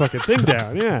take this fucking thing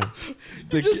down. Yeah.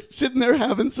 You're just sitting there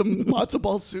having some matzo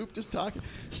ball soup, just talking.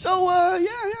 So, yeah,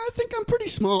 I think I'm pretty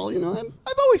small. You know,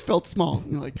 I've always felt small.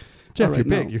 You know, like Jeff, all you're right,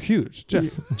 big. no. You're huge.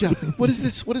 Jeff. Jeff, what is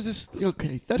this? What is this?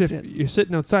 Okay, that's Jeff, it. you're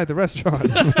sitting outside the restaurant.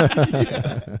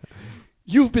 Yeah.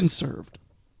 You've been served.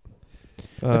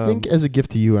 I think as a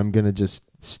gift to you, I'm going to just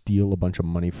steal a bunch of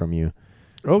money from you.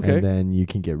 Okay. And then you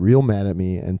can get real mad at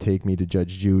me and take me to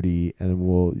Judge Judy, and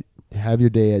we'll have your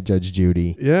day at Judge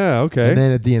Judy. Yeah, okay. And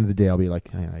then at the end of the day, I'll be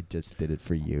like, I just did it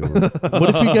for you. What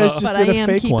if you guys just But did I a am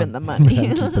fake keeping one? the money.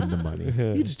 I'm keeping the money.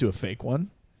 You just do a fake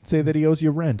one. Say that he owes you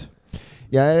rent.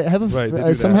 Yeah, I have Right, they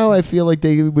do somehow I feel like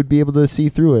they would be able to see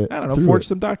through it. I don't know. through Forge it.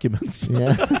 some documents.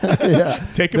 Yeah. Yeah.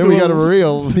 Take him Then to we got a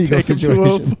real legal take him to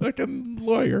situation. a fucking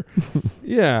lawyer.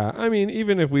 Yeah, I mean,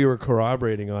 even if we were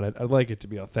corroborating on it, I'd like it to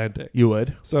be authentic. You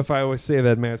would? So if I always say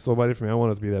that Matt stole money from me, I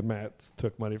want it to be that Matt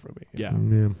took money from me. Yeah.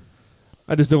 Yeah.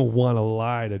 I just don't want to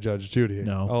lie to Judge Judy.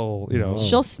 No. Oh, you know.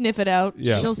 She'll sniff it out.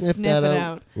 Yeah. She'll Sniff sniff that it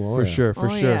out. out. Oh, For yeah. sure, for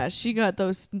oh sure. yeah, she got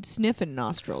those sniffing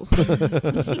nostrils.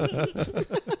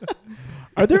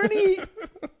 Are there any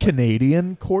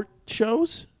Canadian court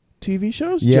shows? TV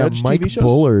shows? Yeah, Judge Mike TV shows?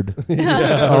 Bullard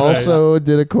also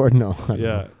did a court. No, I don't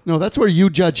Yeah. know. No, that's where you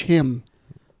judge him.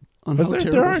 On how There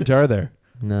terrible aren't, it is. are there?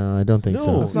 No, I don't think No,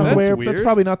 so. That's not That's the way. weird. That's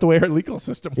probably not the way our legal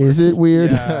system works. Is it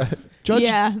weird? Yeah. Judge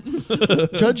yeah.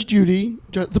 Judge Judy,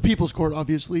 the People's Court,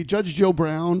 obviously. Judge Joe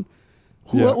Brown.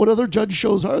 Yeah. What other judge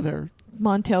shows are there?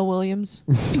 Montel Williams.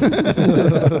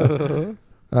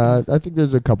 I think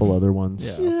there's a couple other ones.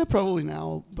 Yeah. Yeah, probably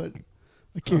now, but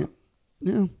I can't.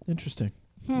 Yeah. Interesting.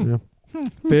 Yeah.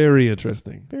 Very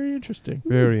interesting. Very interesting.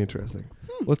 Very interesting.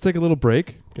 Let's take a little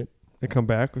break. Okay. And come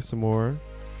back with some more.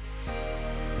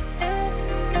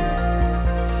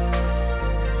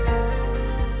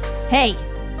 Hey.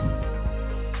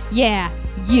 Yeah,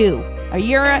 you.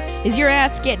 Is your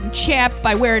ass getting chapped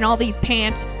by wearing all these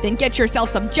pants? Then get yourself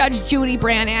some Judge Judy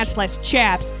brand assless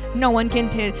chaps. No one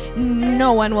can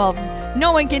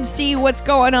see what's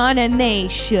going on, and they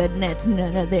shouldn't. That's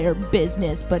none of their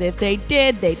business. But if they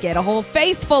did, they'd get a whole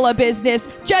face full of business.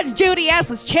 Judge Judy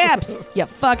assless chaps. You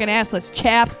fucking assless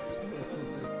chap.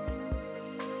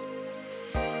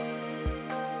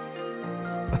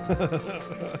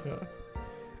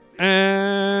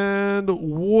 And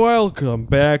welcome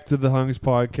back to the Hunks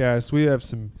Podcast. We have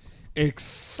some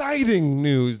exciting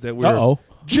news that we're Uh-oh.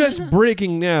 just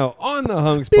breaking now on the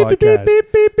Hunks Podcast.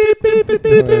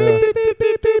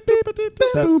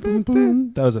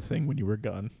 That was a thing when you were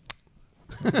gone.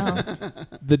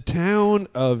 The town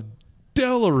of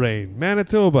Deloraine,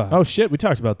 Manitoba, Oh shit, we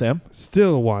talked about them.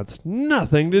 still wants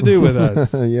nothing to do with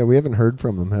us. Yeah, we haven't heard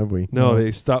from them, have we? No,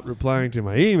 they stopped replying to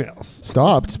my emails.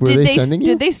 Stopped. Were they sending you?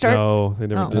 Did they start? No, they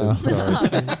never Oh. did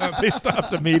start. They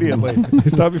stopped immediately. They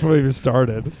stopped before they even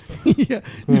started. Yeah.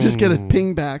 You just get a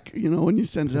ping back, when you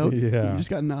send it out. Yeah. You just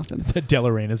got nothing.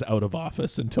 Deloraine is out of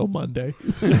office until Monday.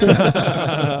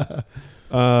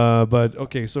 But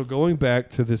okay, so going back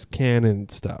to this canon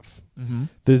stuff,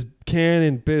 this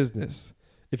canon business.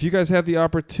 If you guys have the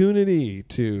opportunity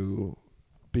to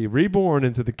be reborn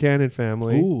into the canon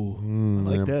family, Ooh,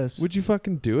 I like this. would you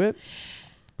fucking do it?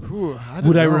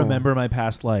 Would I remember my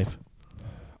past life?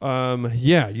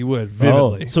 Yeah, you would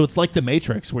vividly. Oh, so it's like the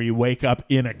Matrix, where you wake up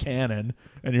in a cannon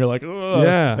and you're like, ugh,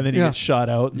 Yeah. and then you Yeah. get shot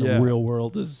out, and Yeah. the real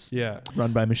world is Yeah,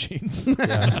 run by machines.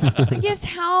 I guess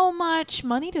how much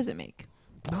money does it make?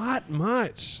 not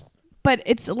much. But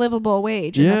it's a livable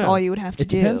wage, and that's Yeah. all you would have to It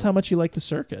do. depends how much you like the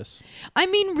circus. I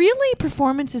mean, really,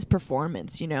 performance is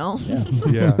performance,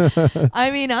 Yeah,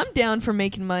 I mean, I'm down for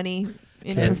making money.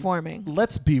 in performing.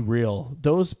 Let's be real.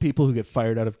 Those people who get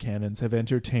fired out of cannons have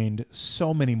entertained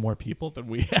so many more people than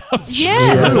we have.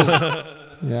 Yes.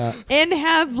 Yeah. And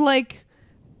have like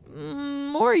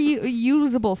more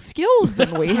usable skills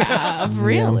than we have,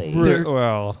 really.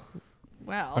 Well,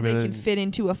 I mean, they can fit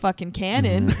into a fucking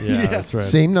cannon. Yeah, that's right.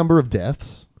 Same number of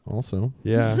deaths, also.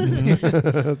 Yeah,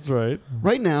 that's right.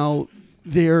 Right now,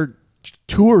 they're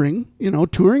touring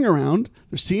around.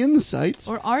 They're seeing the sights.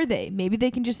 Or are they? Maybe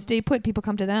they can just stay put. People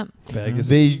come to them. Vegas.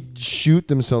 They shoot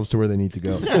themselves to where they need to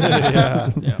go.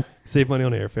 Yeah. Save money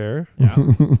on airfare. Yeah.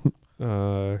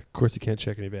 Of course, you can't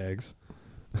check any bags.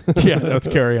 Yeah, that's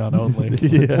carry on only.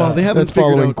 Yeah. Well, they haven't That's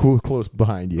figured following out. close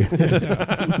behind you.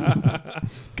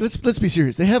 Let's be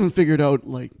serious. They haven't figured out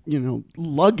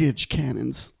luggage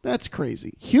cannons. That's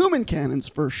crazy. Human cannons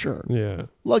for sure. Yeah.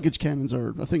 Luggage cannons are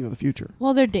a thing of the future.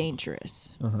 Well, they're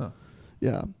dangerous.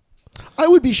 Yeah, I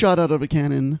would be shot out of a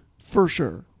cannon for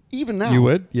sure. Even now, You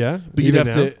would? Yeah. But you'd Even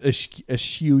have now? to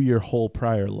eschew your whole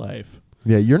prior life.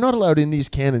 Yeah, you're not allowed in these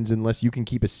cannons unless you can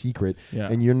keep a secret, Yeah.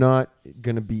 and you're not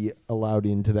going to be allowed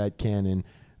into that cannon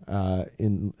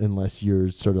unless you're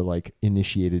sort of like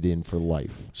initiated in for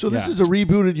life. So this is a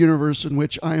rebooted universe in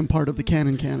which I am part of the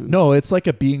canon. No, it's like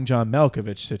a Being John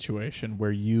Malkovich situation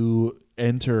where you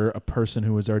enter a person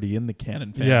who is already in the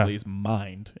canon family's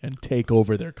mind and take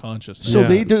over their consciousness. So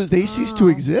they cease to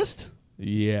exist?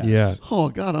 Yes. Yeah. Oh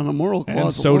God, on a moral clause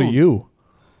And so alone. do you.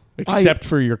 Except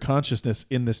for your consciousness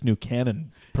in this new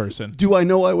canon person. Do I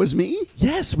know I was me?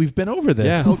 Yes, we've been over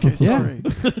this. Yeah. Okay, sorry.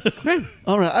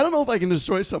 All right, I don't know if I can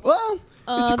destroy something. Well,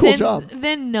 it's a cool then, job.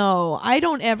 Then no, I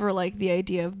don't ever like the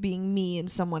idea of being me in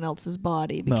someone else's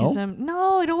body because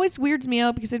it always weirds me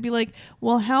out because I'd be like,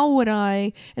 well, how would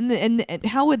I and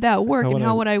how would that work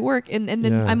how would I work and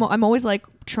then I'm always like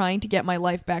trying to get my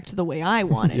life back to the way I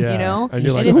want it, Yeah. you know, And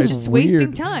you're like, it's "Oh, just weird.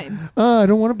 wasting time. I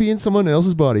don't want to be in someone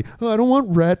else's body. I don't want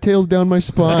rat tails down my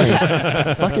spine.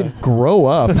 Fucking grow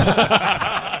up.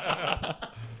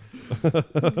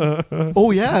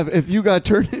 Oh yeah, if you got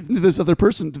turned into this other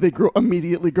person, do they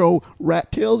immediately grow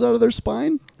rat tails out of their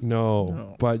spine?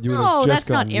 No. But you would No, have that's just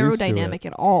not gotten used to it. aerodynamic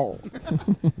at all.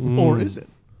 Or is it?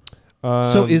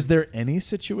 So is there any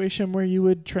situation where you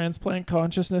would transplant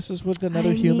consciousnesses with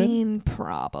another human? I mean,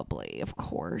 probably, of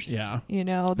course. Yeah. You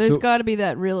know, there's So- got to be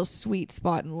that real sweet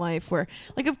spot in life where,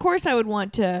 like, of course I would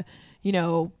want to,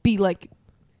 be like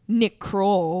Nick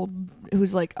Kroll,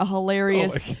 who's like a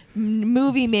hilarious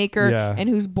movie maker Yeah. and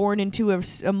who's born into a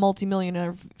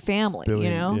multimillionaire family,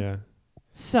 Yeah.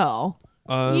 So,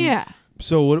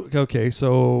 So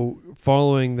so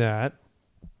following that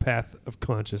path of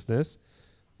consciousness,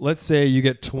 let's say you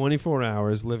get 24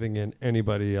 hours living in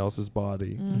anybody else's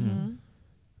body. Mm-hmm.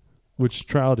 Which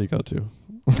trial do you go to?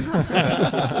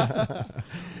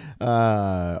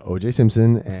 O.J.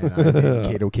 Simpson and I'm in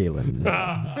Kato Kalin.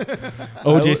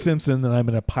 O.J. Simpson, and I'm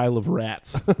in a pile of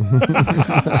rats.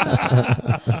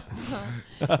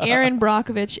 Aaron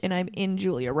Brockovich and I'm in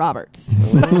Julia Roberts.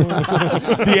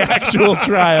 The actual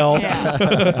trial. Yeah.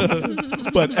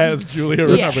 But as Julia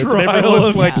Yeah. Roberts. And Trial everyone's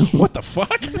of- like, what the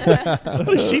fuck?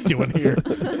 What is she doing here?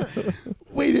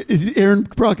 Wait, is Aaron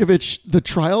Brockovich the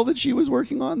trial that she was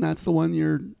working on? That's the one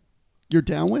you're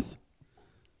down with?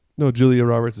 No, Julia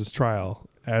Roberts' trial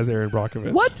as Aaron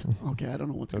Brockovich. What? Okay, I don't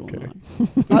know what's going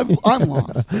on. I'm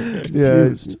lost. Yeah,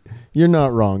 Confused. you're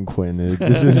not wrong, Quinn.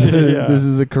 This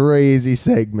is a crazy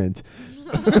segment.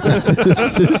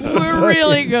 We're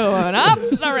really going off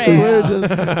the We're rails.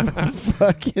 just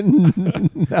fucking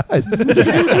nuts.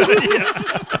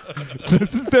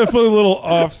 This is definitely a little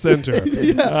off center.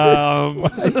 We're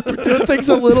doing things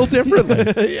a little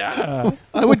differently. Yeah.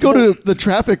 I would go to the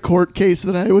traffic court case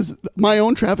my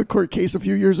own traffic court case a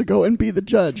few years ago and be the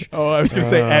judge. Oh, I was going to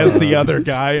say as the other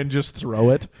guy and just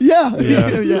throw it.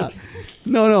 Yeah.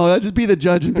 No, I'd just be the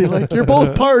judge and be like, you're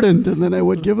both pardoned. And then I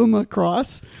would give them a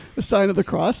sign of the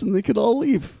cross, and they could all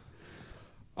leave.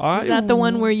 Is that the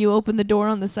one where you open the door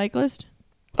on the cyclist?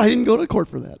 I didn't go to court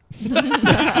for that.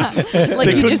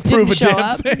 Like you just didn't show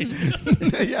up?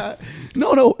 Yeah.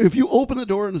 No. If you open the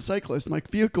door on a cyclist, my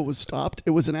vehicle was stopped. It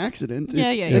was an accident. Yeah.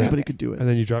 Anybody could do it. And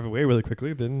then you drive away really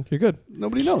quickly, then you're good.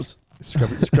 Nobody knows. Scrub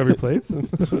your plates.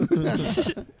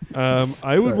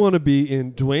 I would want to be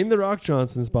in Dwayne The Rock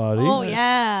Johnson's body. Oh,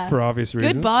 yeah. For obvious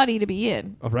reasons. Good body to be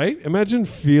in. All right. Imagine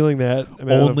feeling that.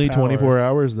 Only 24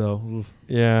 hours, though. Oof.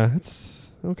 Yeah, it's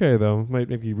okay, though. Might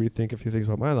make you rethink a few things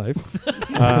about my life.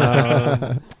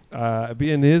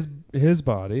 Be in his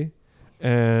body.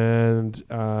 And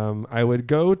I would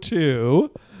go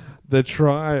to the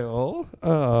trial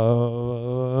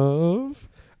of...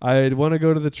 I'd want to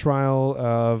go to the trial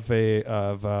of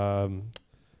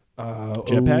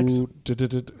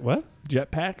Jetpacks? What?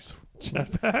 Jetpacks?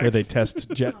 Jetpacks? Where they test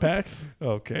jetpacks?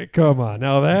 Okay, come on.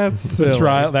 Now that's silly.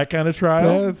 Trial, that kind of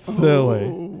trial? That's silly.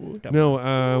 No,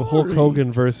 Hulk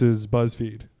Hogan versus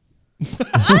BuzzFeed.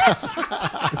 That's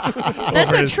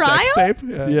a trial? Sex tape?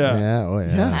 Yeah. Oh,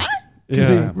 yeah. Because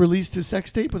they released his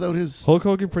sex tape without his... Hulk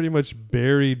Hogan pretty much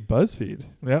buried BuzzFeed.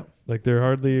 Yeah. Like, they're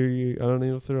hardly... I don't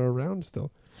know if they're around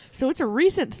still. So it's a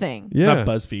recent thing. Yeah. Not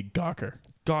BuzzFeed, Gawker.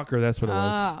 Gawker, that's what it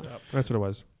was. Yep. That's what it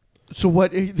was. So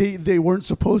what? They weren't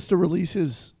supposed to release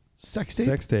his sex tape?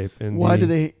 Sex tape. And why do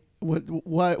they...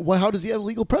 Why? How does he have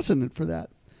legal precedent for that?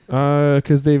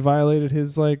 Because they violated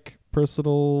his, like,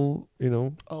 personal,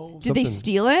 Did they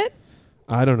steal it?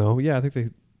 I don't know. Yeah, I think they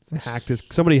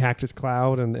somebody hacked his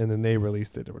cloud and then they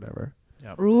released it or whatever.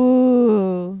 Yep.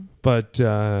 Ooh. But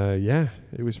yeah,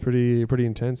 it was pretty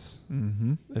intense.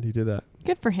 Mm-hmm. And he did that.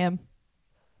 Good for him.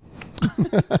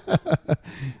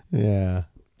 Yeah.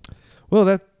 Well,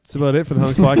 that's about it for the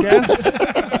Hunks podcast.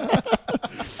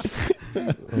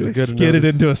 Skidded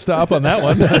into a stop on that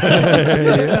one.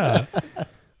 Yeah.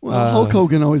 Well, Hulk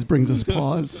Hogan always brings us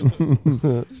pause.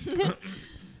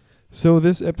 So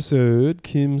this episode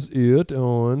comes out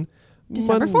on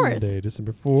December 4th. Monday,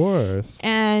 December 4th.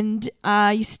 And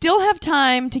you still have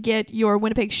time to get your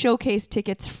Winnipeg Showcase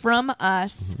tickets from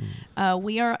us.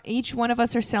 Each one of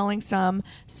us are selling some,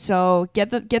 so get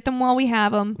them while we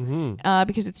have them,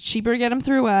 because it's cheaper to get them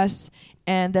through us,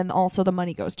 and then also the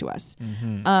money goes to us.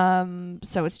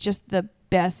 So it's just the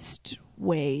best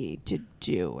way to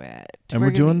do it. And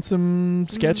we're doing some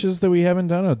sketches that we haven't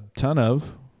done a ton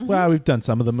of. Well, we've done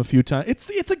some of them a few times.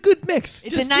 It's a good mix.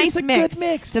 It's a nice mix.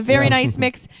 It's a very nice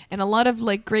mix, and a lot of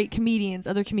like great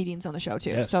other comedians on the show too.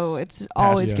 Yes. So it's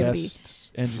always going to be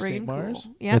Angie friggin' St. Mars.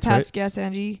 cool. Yeah, That's past right. guest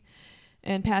Angie,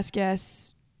 and past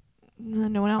guest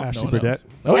no one else. Ashley Burdett.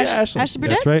 Oh, yeah, Ashley. Ashley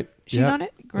Burdett. That's right. She's Yeah. on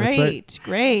it. That's right.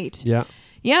 Great. Yeah.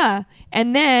 Yeah,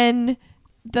 and then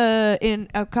in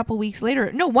a couple weeks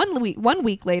later, 1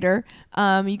 week later,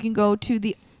 you can go to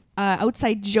the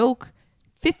Outside Joke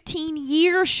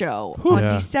 15-year show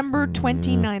on December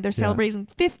 29th. They're celebrating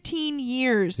 15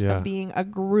 years of being a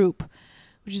group,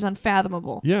 which is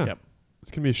unfathomable. Yeah. Yep. It's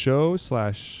going to be a show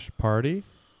 / party.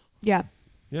 Yeah.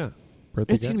 Yeah.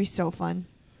 Birthday It's going to be guest. so fun.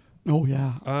 Oh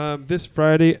yeah. This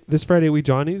Friday, We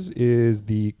Johnnies is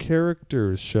the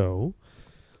characters show,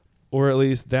 or at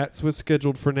least that's what's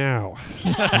scheduled for now.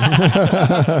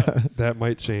 That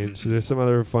might change. There's some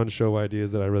other fun show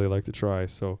ideas that I really like to try.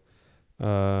 So,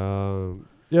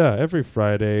 yeah, every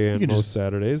Friday and can most just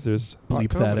Saturdays there's Bleep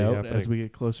that comedy out happening. as we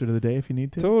get closer to the day if you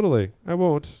need to. Totally, I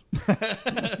won't.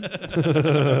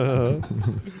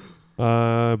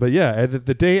 But yeah,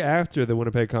 the day after the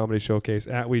Winnipeg Comedy Showcase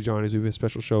at Wee Johnnies, we have a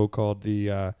special show called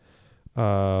the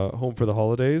Home for the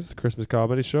Holidays, Christmas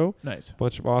comedy show. Nice.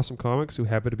 Bunch of awesome comics who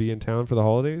happen to be in town for the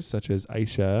holidays, such as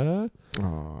Aisha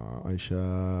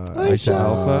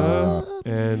Alpha,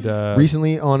 and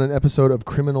recently on an episode of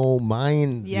Criminal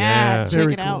Minds. Yeah, check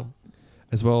Very it out.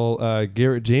 as well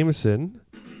Garrett Jameson.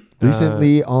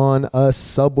 Recently on a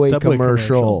Subway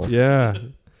commercial. Yeah.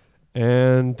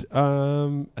 And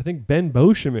I think Ben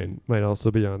Boscheman might also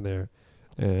be on there.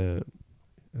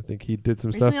 I think he did some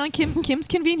Recently stuff. on Kim's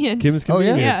Convenience. Kim's Oh,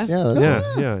 yeah.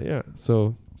 Convenience. Yeah. Yeah.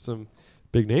 So some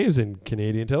big names in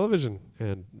Canadian television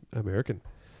and American.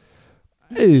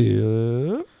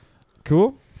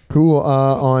 Cool. Cool.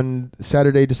 On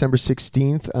Saturday, December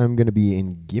 16th, I'm going to be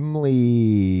in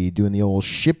Gimli doing the old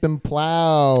Ship and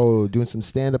Plow, doing some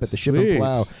stand-up at the Ship and Sweet.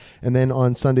 Plow. And then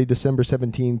on Sunday, December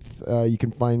 17th, you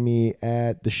can find me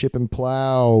at the Ship and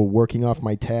Plow working off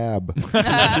my tab.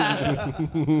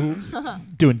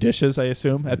 Doing dishes, I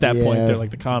assume. At that point, Yeah. they're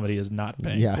like the comedy is not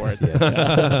paying Yes, for it.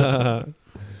 yes.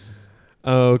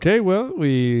 Okay, well,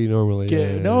 we normally...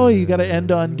 No, you got to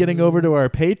end on getting over to our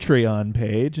Patreon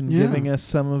page and Yeah. giving us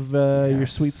some of your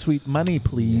sweet, sweet money,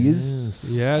 please.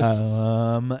 Yes.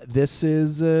 This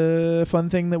is a fun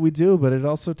thing that we do, but it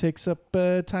also takes up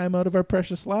time out of our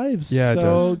precious lives. Yeah, it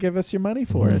so does. give us your money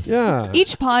for it. Yeah.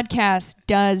 Each podcast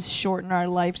does shorten our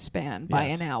lifespan by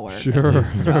Yes. an hour. Sure.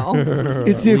 So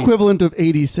It's the equivalent of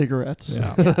 80 cigarettes.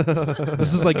 Yeah.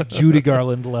 This is like Judy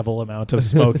Garland level amount of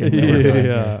smoking. that we're doing.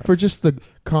 Yeah. For just the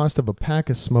cost of a pack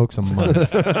of smokes a month,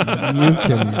 you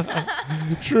can...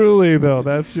 Truly, though,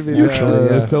 that should be Actually,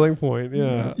 the yeah. selling point.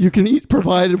 Yeah. You can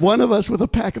provide one of us with a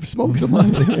pack of smokes a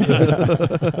month.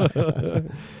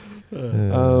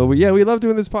 We love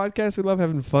doing this podcast. We love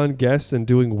having fun guests and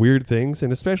doing weird things,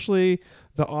 and especially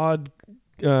the odd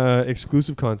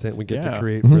exclusive content we get to Yeah.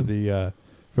 create for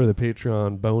the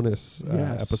Patreon bonus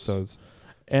Yes. episodes.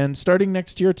 And starting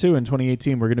next year, too, in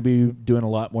 2018, we're going to be doing a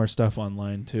lot more stuff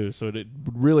online, too. So it would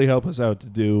really help us out to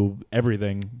do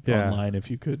everything online if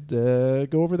you could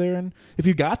go over there. And if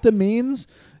you got the means,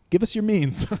 give us your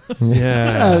means.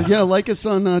 Yeah, like us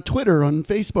on Twitter, on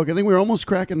Facebook. I think we're almost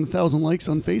cracking 1,000 likes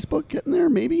on Facebook. Getting there,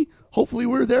 maybe. Hopefully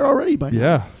we're there already by now.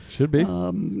 Yeah, should be.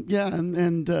 And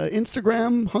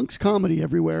Instagram, Hunks Comedy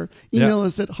everywhere. Email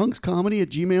us at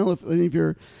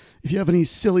hunkscomedy@gmail.com if you have any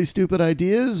silly, stupid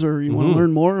ideas or you want to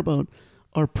learn more about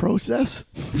our process.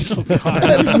 We'd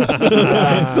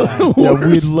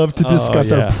love to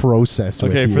discuss our process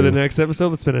with you. Okay, for the next episode,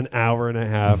 let's spend an hour and a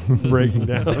half breaking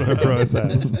down our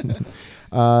process.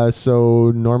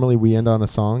 So normally we end on a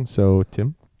song. So,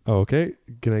 Tim? Okay.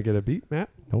 Can I get a beat, Matt?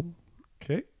 Nope.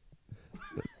 Okay.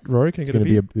 Rory, can I get a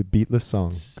beat? It's going to be a beatless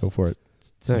song. Go for it.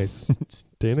 Nice.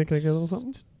 Dana, can I get a little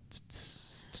something?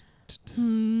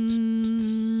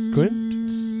 Quinn?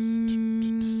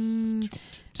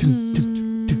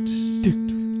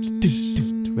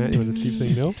 Matt, you want to just keep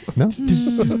saying no? No.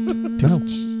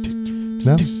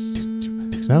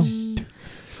 No.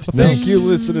 Thank you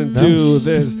listening to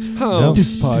this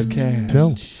Hunks podcast.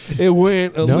 No. It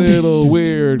went a little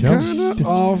weird, kind of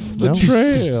off the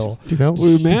trail.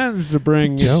 We managed to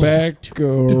bring it back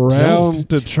around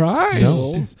to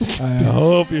trials. I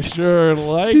hope you sure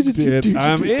liked it.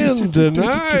 I'm in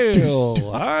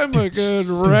denial. I'm a good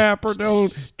rapper,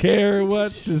 don't care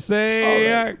what to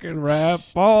say. I can rap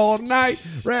all night,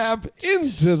 rap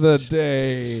into the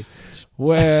day.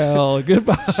 Well,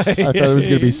 goodbye. I thought it was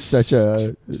going to be such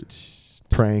a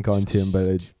prank on Tim, but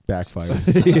it backfired.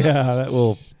 Yeah, that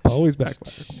will always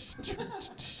backfire.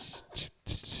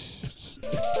 I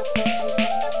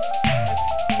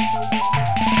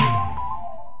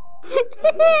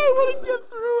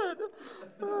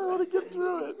want to get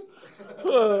through it.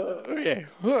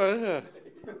 Okay.